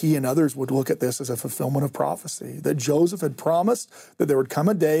later, he and others would look at this as a fulfillment of prophecy, that Joseph had promised that there would come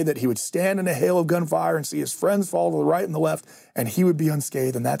a day that he would stand in a hail of gunfire and see his friends fall to the right and the left, and he would be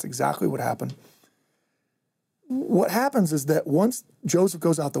unscathed, and that's exactly what happened. What happens is that once Joseph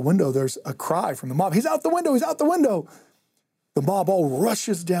goes out the window, there's a cry from the mob, he's out the window, he's out the window. The mob all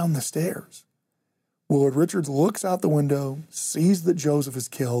rushes down the stairs. Willard Richards looks out the window, sees that Joseph is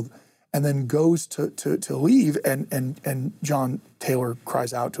killed, and then goes to leave, and John Taylor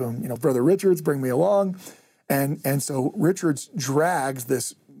cries out to him, Brother Richards, bring me along. And so Richards drags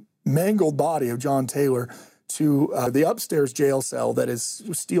this mangled body of John Taylor to the upstairs jail cell that is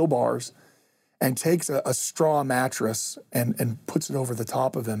steel bars, and takes a straw mattress and puts it over the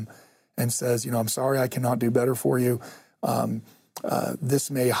top of him and says, I'm sorry I cannot do better for you. This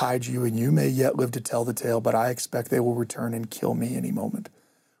may hide you and you may yet live to tell the tale, but I expect they will return and kill me any moment.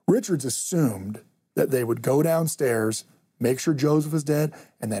 Richards assumed that they would go downstairs, make sure Joseph is dead,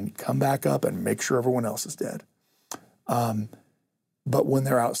 and then come back up and make sure everyone else is dead. But when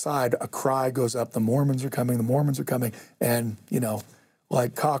they're outside, a cry goes up, the Mormons are coming, and,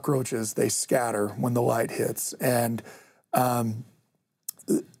 like cockroaches, they scatter when the light hits. And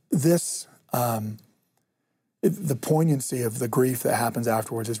the poignancy of the grief that happens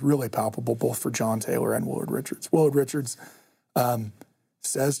afterwards is really palpable, both for John Taylor and Willard Richards. Willard Richards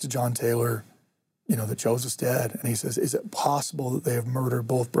says to John Taylor, that Joseph's dead. And he says, is it possible that they have murdered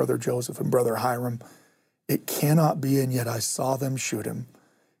both Brother Joseph and Brother Hiram? It cannot be, and yet I saw them shoot him.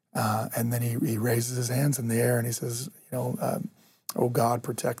 And then he raises his hands in the air and he says, oh God,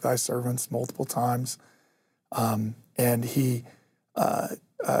 protect thy servants, multiple times. And he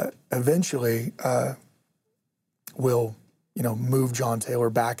eventually will, move John Taylor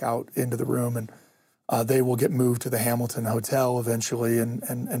back out into the room, and they will get moved to the Hamilton Hotel eventually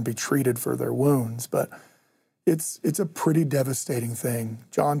and be treated for their wounds. But it's a pretty devastating thing.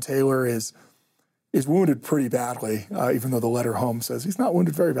 John Taylor is is wounded pretty badly, even though the letter home says he's not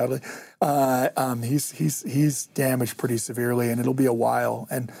wounded very badly. He's damaged pretty severely, and it'll be a while.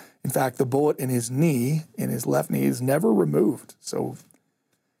 And in fact, the bullet in his knee, in his left knee, is never removed. So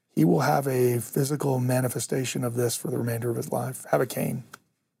he will have a physical manifestation of this for the remainder of his life. Have a cane.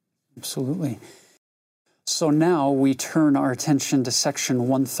 Absolutely. So now we turn our attention to section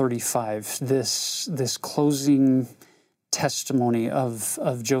 135, this closing testimony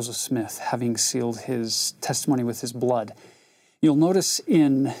of Joseph Smith, having sealed his testimony with his blood. You'll notice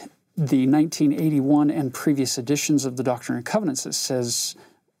in the 1981 and previous editions of the Doctrine and Covenants, it says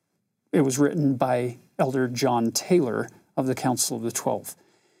it was written by Elder John Taylor of the Council of the 12.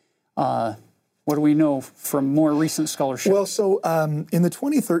 What do we know from more recent scholarship? Well, so in the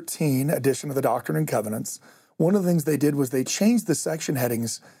 2013 edition of the Doctrine and Covenants, one of the things they did was they changed the section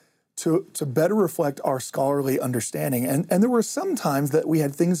headings to better reflect our scholarly understanding. And there were some times that we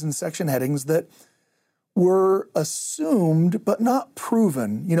had things in section headings that were assumed but not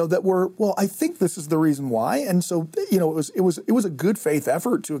proven, that were, well, I think this is the reason why. And so, it was a good faith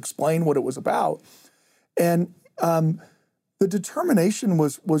effort to explain what it was about. And the determination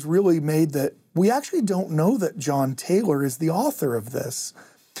was really made that we actually don't know that John Taylor is the author of this.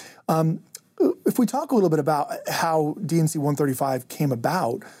 If we talk a little bit about how D&C 135 came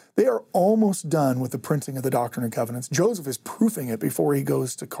about, they are almost done with the printing of the Doctrine and Covenants. Joseph is proofing it before he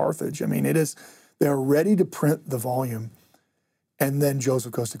goes to Carthage. I mean, they're ready to print the volume, and then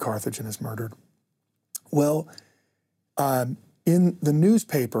Joseph goes to Carthage and is murdered. Well, in the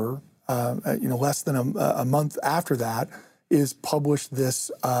newspaper, less than a month after that, is published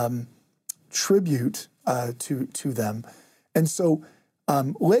this tribute to them. And so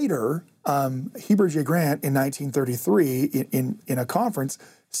later, Heber J. Grant in 1933 in a conference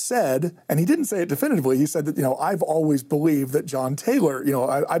said, and he didn't say it definitively, he said that, I've always believed that John Taylor,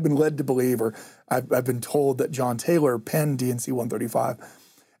 I've been led to believe, or I've been told that John Taylor penned D&C 135.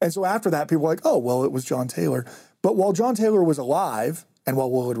 And so after that, people were like, oh, well, it was John Taylor. But while John Taylor was alive, and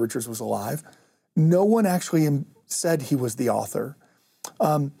while Willard Richards was alive, no one actually said he was the author.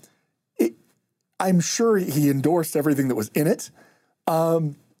 I'm sure he endorsed everything that was in it.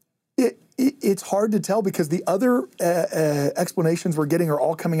 It's hard to tell because the other explanations we're getting are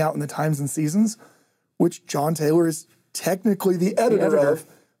all coming out in the Times and Seasons, which John Taylor is technically the editor of,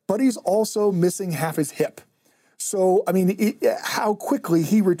 but he's also missing half his hip. So, I mean, how quickly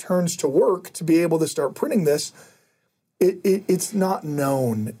he returns to work to be able to start printing this, it's not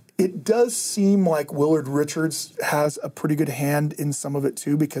known. It does seem like Willard Richards has a pretty good hand in some of it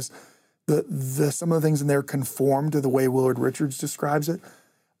too, because some of the things in there conform to the way Willard Richards describes it.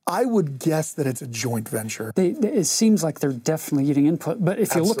 I would guess that it's a joint venture. It seems like they're definitely getting input. But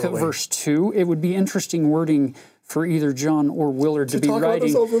if you look at verse 2, it would be interesting wording for either John or Willard to be writing.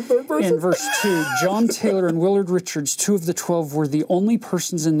 In verse 2, John Taylor and Willard Richards, 2 of the 12, were the only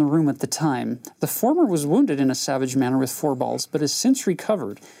persons in the room at the time. The former was wounded in a savage manner with 4 balls, but has since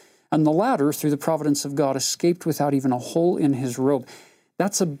recovered. And the latter, through the providence of God, escaped without even a hole in his robe.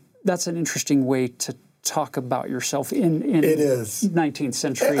 That's an interesting way to talk about yourself in it is 19th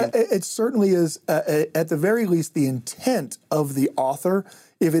century. It certainly is, at the very least, the intent of the author.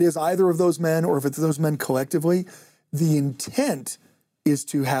 If it is either of those men or if it's those men collectively, the intent is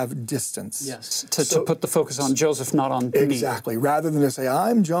to have distance. Yes, to put the focus on Joseph, not on me. Exactly. Rather than to say,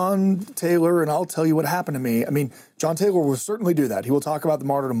 I'm John Taylor and I'll tell you what happened to me. I mean, John Taylor will certainly do that. He will talk about the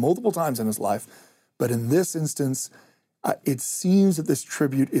martyrdom multiple times in his life. But in this instance, it seems that this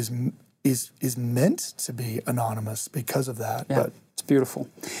tribute is meant to be anonymous because of that. Yeah, but it's beautiful.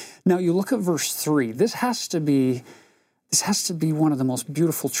 Now you look at verse 3. This has to be one of the most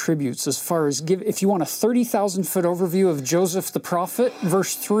beautiful tributes as far as if you want a 30,000-foot overview of Joseph the prophet,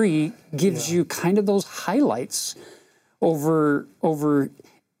 verse 3 gives you kind of those highlights over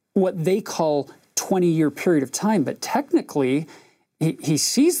what they call 20-year period of time. But technically, he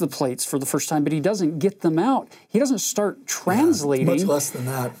sees the plates for the first time, but he doesn't get them out. He doesn't start translating much less than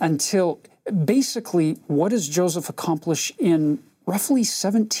that until basically what does Joseph accomplish in roughly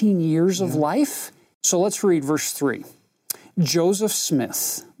 17 years of life? So let's read verse 3. Joseph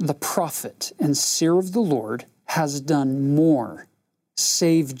Smith, the prophet and seer of the Lord, has done more,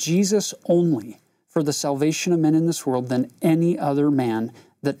 save Jesus only, for the salvation of men in this world than any other man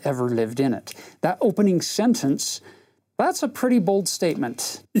that ever lived in it. That opening sentence, that's a pretty bold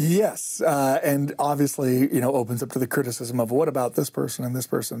statement. Yes, and obviously, opens up to the criticism of what about this person and this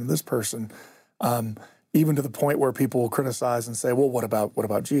person and this person, even to the point where people will criticize and say, well, what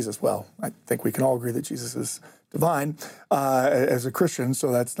about Jesus? Well, I think we can all agree that Jesus is divine as a Christian,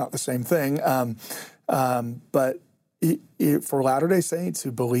 so that's not the same thing. But for Latter-day Saints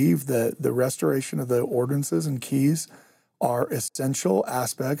who believe that the restoration of the ordinances and keys are essential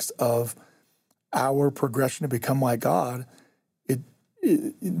aspects of our progression to become like God,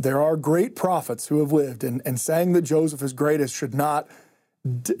 there are great prophets who have lived, and saying that Joseph is greatest should not,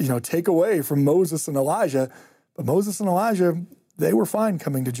 take away from Moses and Elijah. But Moses and Elijah, they were fine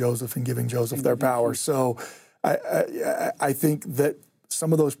coming to Joseph and giving Joseph their power. So I think that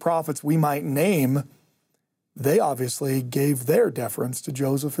some of those prophets we might name, they obviously gave their deference to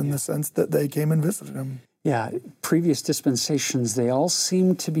Joseph in the sense that they came and visited him. Yeah, previous dispensations, they all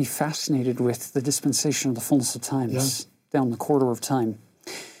seem to be fascinated with the dispensation of the fullness of times, down the corridor of time.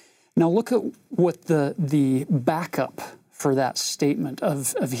 Now look at what the backup for that statement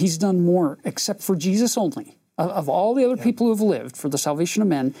of he's done more except for Jesus only. Of all the other people who have lived for the salvation of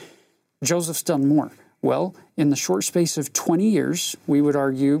men, Joseph's done more. Well, in the short space of 20 years, we would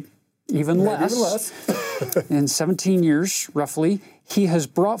argue even less. In 17 years, roughly, he has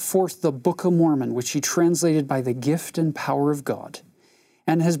brought forth the Book of Mormon, which he translated by the gift and power of God,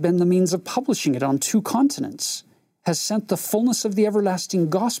 and has been the means of publishing it on 2 continents, has sent the fullness of the everlasting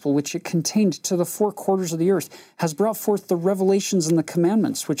gospel, which it contained, to the 4 quarters of the earth, has brought forth the revelations and the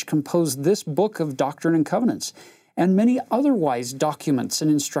commandments, which compose this book of Doctrine and Covenants, and many otherwise documents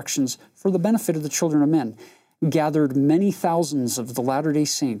and instructions for the benefit of the children of men, gathered many thousands of the Latter-day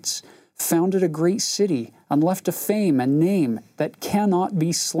Saints, founded a great city, and left a fame and name that cannot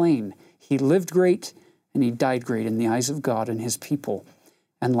be slain. He lived great, and he died great in the eyes of God and his people,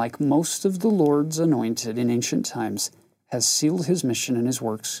 and like most of the Lord's anointed in ancient times, has sealed his mission and his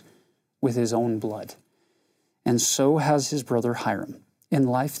works with his own blood. And so has his brother Hiram. In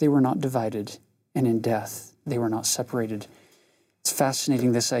life they were not divided, and in death they were not separated. It's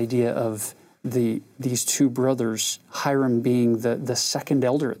fascinating, this idea of these 2 brothers, Hiram being the second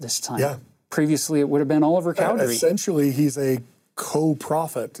elder at this time. Yeah. Previously, it would have been Oliver Cowdery. Essentially, he's a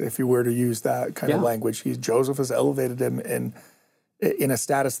co-prophet, if you were to use that kind of language. Joseph has elevated him in a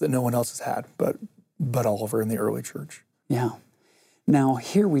status that no one else has had, but Oliver in the early church. Yeah. Now,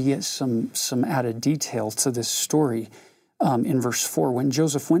 here we get some added detail to this story. In verse 4, when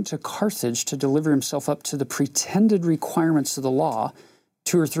Joseph went to Carthage to deliver himself up to the pretended requirements of the law,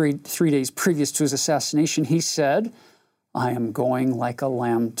 2 or 3 days previous to his assassination, he said, I am going like a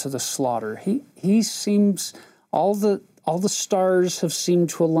lamb to the slaughter. He seems, all the stars have seemed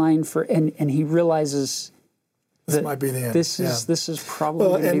to align for, and he realizes this might be the end. This is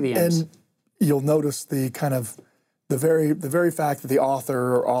probably going to be the end. And you'll notice the kind of the very fact that the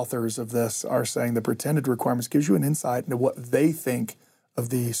author or authors of this are saying the pretended requirements gives you an insight into what they think of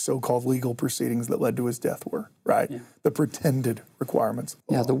the so-called legal proceedings that led to his death were, right? Yeah. The pretended requirements.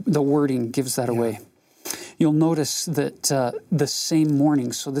 Yeah, the wording gives that away. You'll notice that the same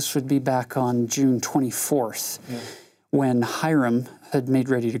morning, so this would be back on June 24th, when Hiram had made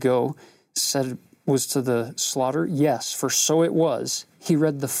ready to go, said was to the slaughter, yes, for so it was. He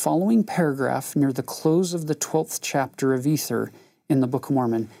read the following paragraph near the close of the 12th chapter of Ether in the Book of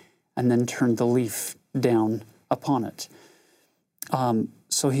Mormon, and then turned the leaf down upon it.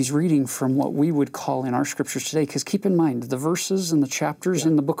 So he's reading from what we would call in our scriptures today, because keep in mind, the verses and the chapters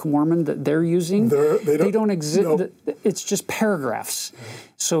in the Book of Mormon that they're using, they don't exist. No. It's just paragraphs.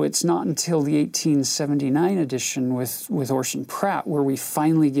 So it's not until the 1879 edition with Orson Pratt where we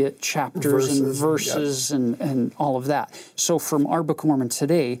finally get chapters and verses and all of that. So from our Book of Mormon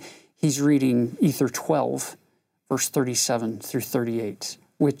today, he's reading Ether 12, verse 37 through 38,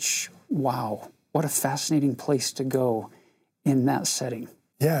 which, wow, what a fascinating place to go in that setting.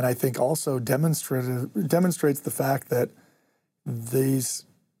 Yeah, and I think also demonstrates the fact that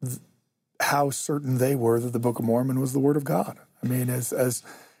how certain they were that the Book of Mormon was the Word of God. I mean, as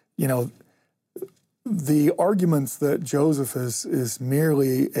you know, the arguments that Joseph is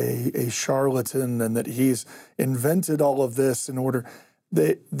merely a charlatan and that he's invented all of this in order,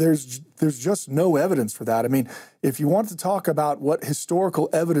 there's just no evidence for that. I mean, if you want to talk about what historical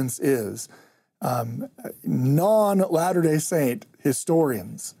evidence is, non-Latter-day Saint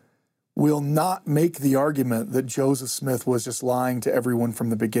historians will not make the argument that Joseph Smith was just lying to everyone from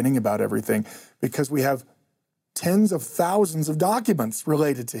the beginning about everything, because we have tens of thousands of documents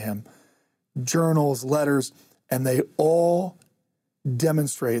related to him, journals, letters, and they all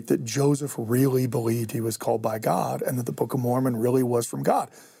demonstrate that Joseph really believed he was called by God and that the Book of Mormon really was from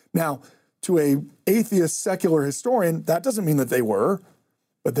God. Now, to an atheist secular historian, that doesn't mean that they were.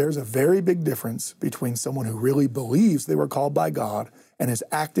 But there's a very big difference between someone who really believes they were called by God and is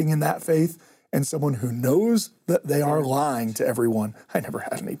acting in that faith and someone who knows that they are lying to everyone. I never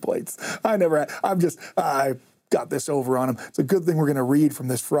had any plates. I got this over on him. It's a good thing we're going to read from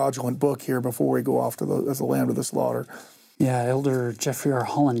this fraudulent book here before we go off to the land of the slaughter. Yeah, Elder Jeffrey R.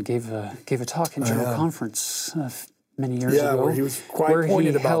 Holland gave a talk in General Conference many years ago. Where he was quite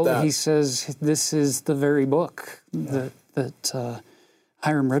pointed about that. He says this is the very book that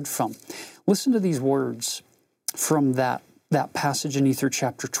Hiram read from. Listen to these words from that passage in Ether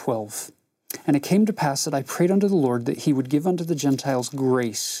chapter 12. And it came to pass that I prayed unto the Lord that he would give unto the Gentiles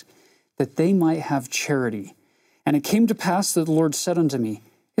grace, that they might have charity. And it came to pass that the Lord said unto me,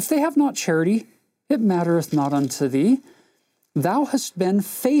 If they have not charity, it mattereth not unto thee. Thou hast been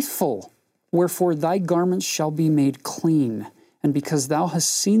faithful, wherefore thy garments shall be made clean. And because thou hast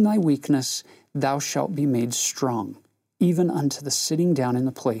seen thy weakness, thou shalt be made strong, even unto the sitting down in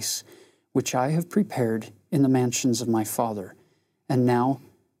the place which I have prepared in the mansions of my Father. And now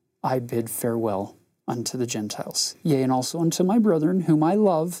I bid farewell unto the Gentiles, yea, and also unto my brethren, whom I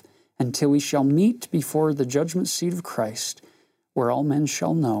love, until we shall meet before the judgment seat of Christ, where all men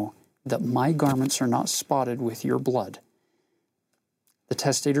shall know that my garments are not spotted with your blood. The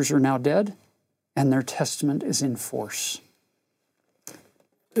testators are now dead, and their testament is in force.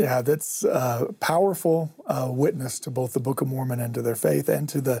 Yeah, that's a powerful witness to both the Book of Mormon and to their faith and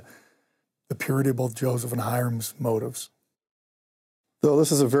to the purity of both Joseph and Hiram's motives. Though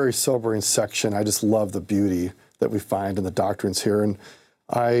this is a very sobering section, I just love the beauty that we find in the doctrines here. And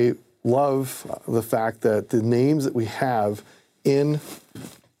I love the fact that the names that we have in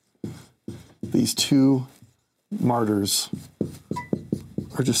these two martyrs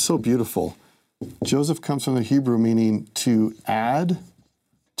are just so beautiful. Joseph comes from the Hebrew meaning to add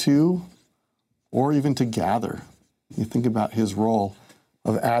to, or even to gather. You think about his role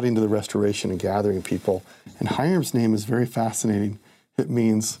of adding to the restoration and gathering people. And Hiram's name is very fascinating. It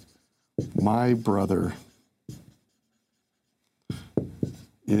means, my brother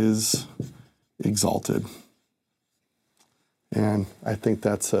is exalted. And I think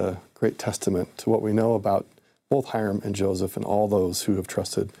that's a great testament to what we know about both Hiram and Joseph and all those who have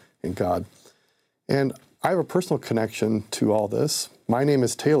trusted in God. And I have a personal connection to all this. My name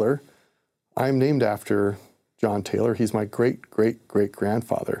is Taylor. I'm named after John Taylor. He's my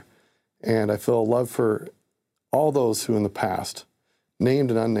great-great-great-grandfather. And I feel a love for all those who in the past,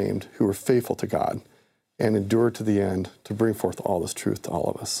 named and unnamed, who were faithful to God and endured to the end to bring forth all this truth to all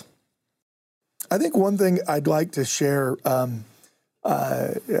of us. I think one thing I'd like to share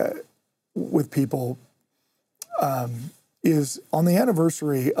with people is on the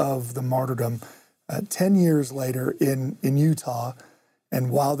anniversary of the martyrdom, 10 years later in Utah, and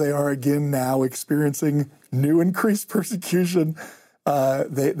while they are again now experiencing new increased persecution,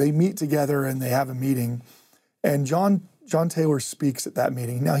 they meet together and they have a meeting. And John Taylor speaks at that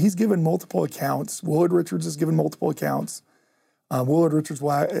meeting. Now, he's given multiple accounts. Willard Richards has given multiple accounts. Willard Richards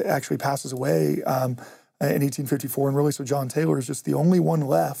actually passes away in 1854, and really, so John Taylor is just the only one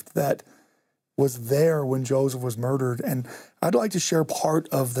left that was there when Joseph was murdered. And I'd like to share part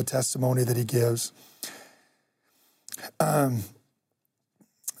of the testimony that he gives.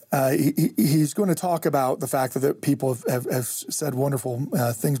 He's going to talk about the fact that people have said wonderful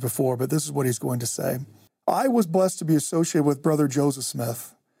things before, but this is what he's going to say. I was blessed to be associated with Brother Joseph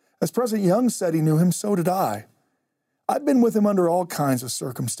Smith. As President Young said he knew him, so did I. I'd been with him under all kinds of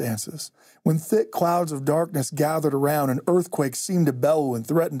circumstances. When thick clouds of darkness gathered around and earthquakes seemed to bellow and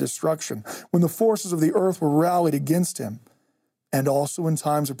threaten destruction, when the forces of the earth were rallied against him, and also in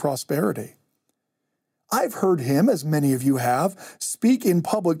times of prosperity. I've heard him, as many of you have, speak in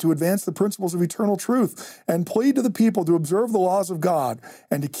public to advance the principles of eternal truth and plead to the people to observe the laws of God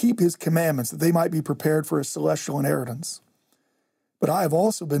and to keep his commandments that they might be prepared for his celestial inheritance. But I have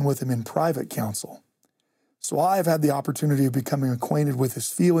also been with him in private counsel. So I have had the opportunity of becoming acquainted with his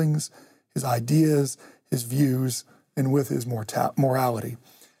feelings, his ideas, his views, and with his morality,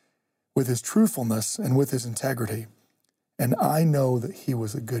 with his truthfulness and with his integrity. And I know that he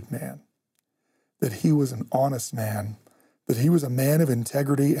was a good man, that he was an honest man, that he was a man of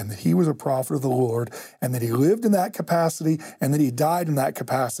integrity, and that he was a prophet of the Lord, and that he lived in that capacity, and that he died in that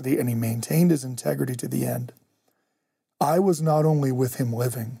capacity, and he maintained his integrity to the end. I was not only with him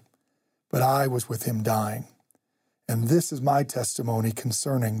living, but I was with him dying. And this is my testimony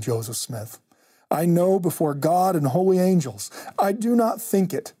concerning Joseph Smith. I know before God and holy angels. I do not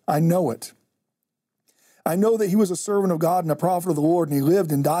think it. I know it. I know that he was a servant of God and a prophet of the Lord, and he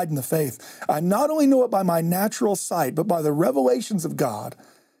lived and died in the faith. I not only know it by my natural sight, but by the revelations of God.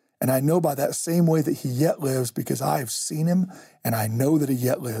 And I know by that same way that he yet lives, because I have seen him, and I know that he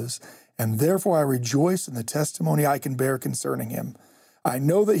yet lives. And therefore I rejoice in the testimony I can bear concerning him. I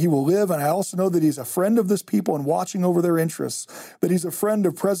know that he will live, and I also know that he's a friend of this people and watching over their interests, that he's a friend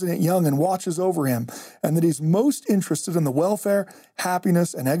of President Young and watches over him, and that he's most interested in the welfare,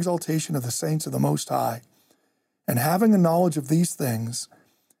 happiness, and exaltation of the saints of the Most High. And having a knowledge of these things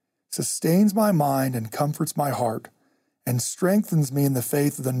sustains my mind and comforts my heart, and strengthens me in the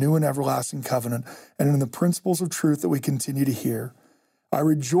faith of the new and everlasting covenant and in the principles of truth that we continue to hear. I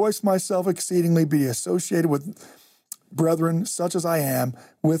rejoice myself exceedingly be associated with brethren such as I am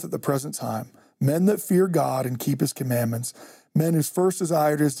with at the present time, men that fear God and keep his commandments, men whose first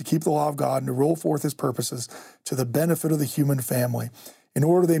desire it is to keep the law of God and to roll forth his purposes to the benefit of the human family, in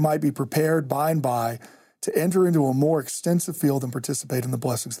order they might be prepared by and by to enter into a more extensive field and participate in the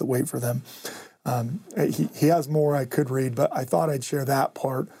blessings that wait for them. He has more I could read, but I thought I'd share that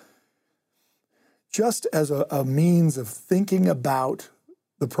part just as a means of thinking about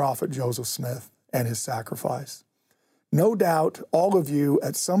the prophet Joseph Smith and his sacrifice. No doubt all of you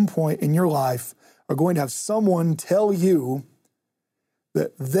at some point in your life are going to have someone tell you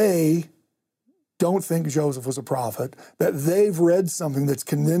that they don't think Joseph was a prophet, that they've read something that's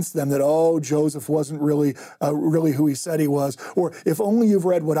convinced them that, oh, Joseph wasn't really who he said he was, or if only you've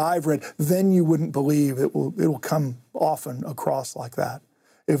read what I've read, then you wouldn't believe. It'll come often across like that.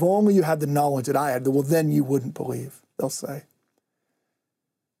 If only you had the knowledge that I had, well, then you wouldn't believe, they'll say.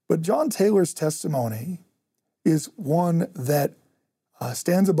 But John Taylor's testimony is one that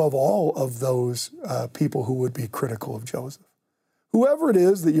stands above all of those people who would be critical of Joseph. Whoever it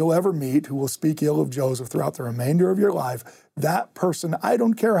is that you'll ever meet who will speak ill of Joseph throughout the remainder of your life, that person, I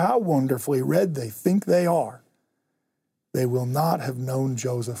don't care how wonderfully read they think they are, they will not have known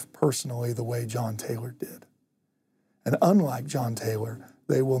Joseph personally the way John Taylor did. And unlike John Taylor,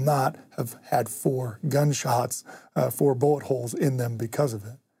 they will not have had 4 gunshots, 4 bullet holes in them because of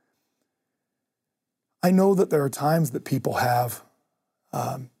it. I know that there are times that people have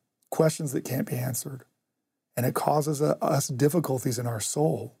questions that can't be answered, and it causes us difficulties in our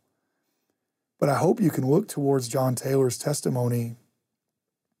soul. But I hope you can look towards John Taylor's testimony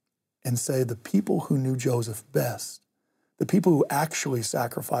and say the people who knew Joseph best, the people who actually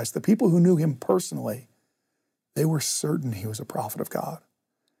sacrificed, the people who knew him personally, they were certain he was a prophet of God.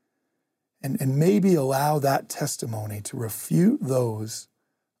 And maybe allow that testimony to refute those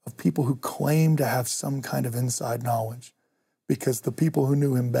of people who claim to have some kind of inside knowledge, because the people who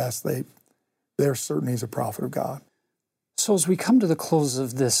knew him best, they're certain he's a prophet of God. So as we come to the close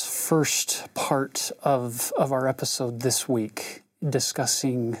of this first part of our episode this week,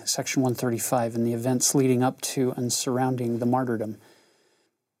 discussing section 135 and the events leading up to and surrounding the martyrdom,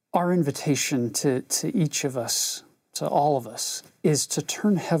 our invitation to each of us, to all of us, is to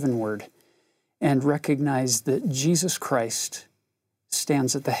turn heavenward and recognize that Jesus Christ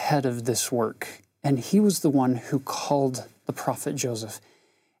stands at the head of this work. And he was the one who called the prophet Joseph.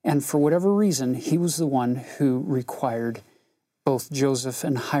 And for whatever reason, he was the one who required both Joseph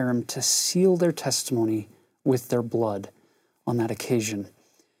and Hyrum to seal their testimony with their blood on that occasion.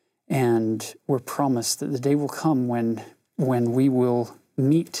 And we're promised that the day will come when we will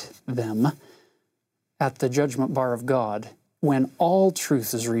meet them at the judgment bar of God, when all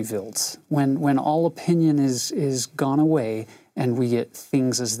truth is revealed, when all opinion is gone away, and we get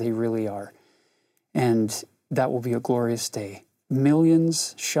things as they really are. And that will be a glorious day.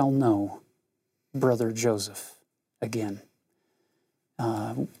 Millions shall know Brother Joseph again.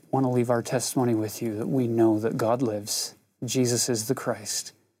 Want to leave our testimony with you that we know that God lives, Jesus is the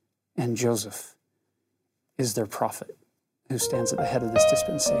Christ, and Joseph is their prophet who stands at the head of this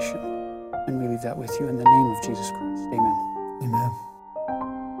dispensation. And we leave that with you in the name of Jesus Christ. Amen. Amen.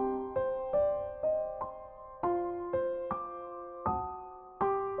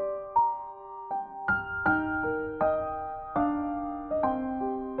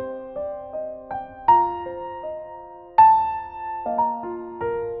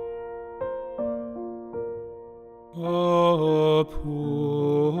 A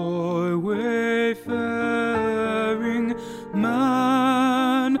poor wayfaring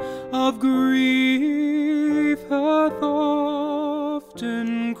man of grief hath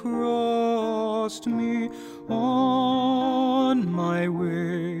often crossed me on my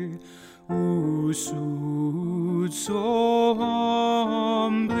way, who sued so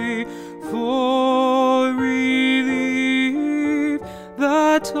humbly for relief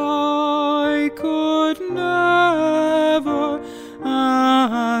that I could never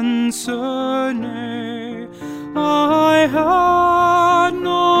answer nay. I had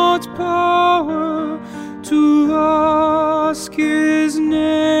not power to ask his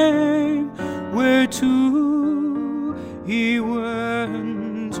name, whereto he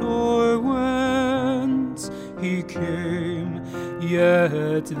went or whence he came.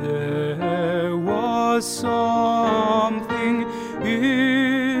 Yet there was something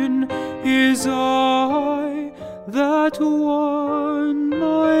in his eye that won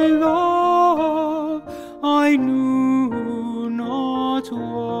my love, I knew not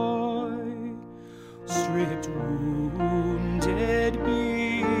why. Stripped, wounded,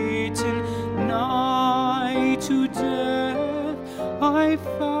 beaten, nigh to death, I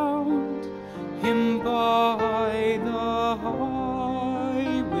found him by the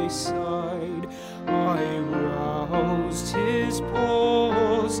highway side. I roused his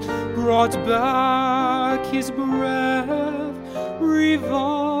pulse, brought back his breath,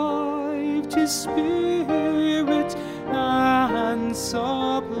 revived his spirit, and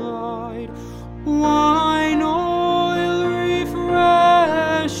supplied wine, oil,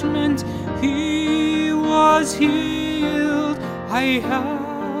 refreshment. He was healed. I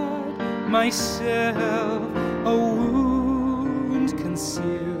had myself a wound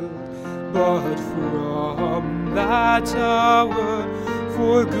concealed, but from that hour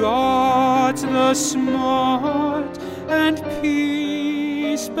forgot the smart, and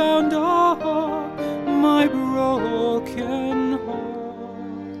peace bound up my broken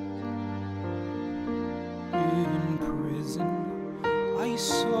heart. In prison I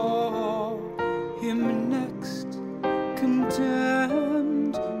saw him next,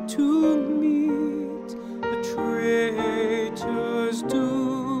 condemned to meet a traitor's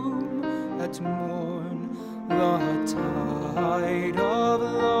doom. At morn the tide of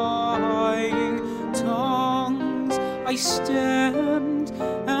lying tongues I stemmed,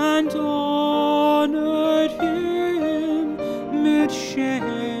 and honored him mid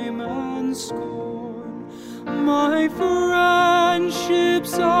shame and scorn. My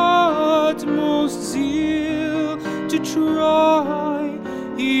friendship's utmost zeal to try,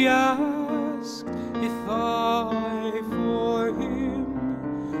 he asked if I for him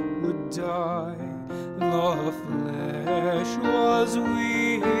would die. The flesh was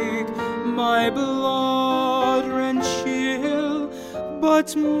weak, my blood ran chill,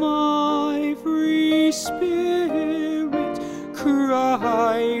 but my free spirit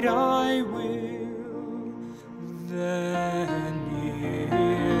cried, I will. Then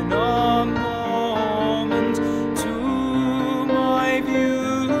in a moment to my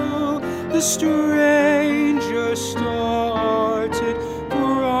view the stranger started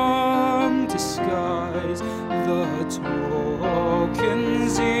from disguise, the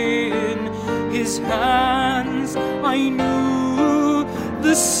tokens in his hands I knew.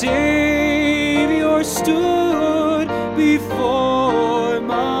 The Savior stood before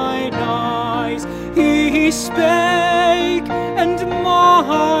mine eyes. He spake, and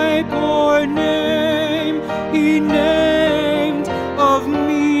my poor name he named. Of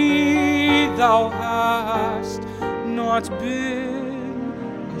me thou hast not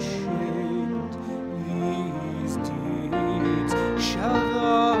been ashamed. These deeds shall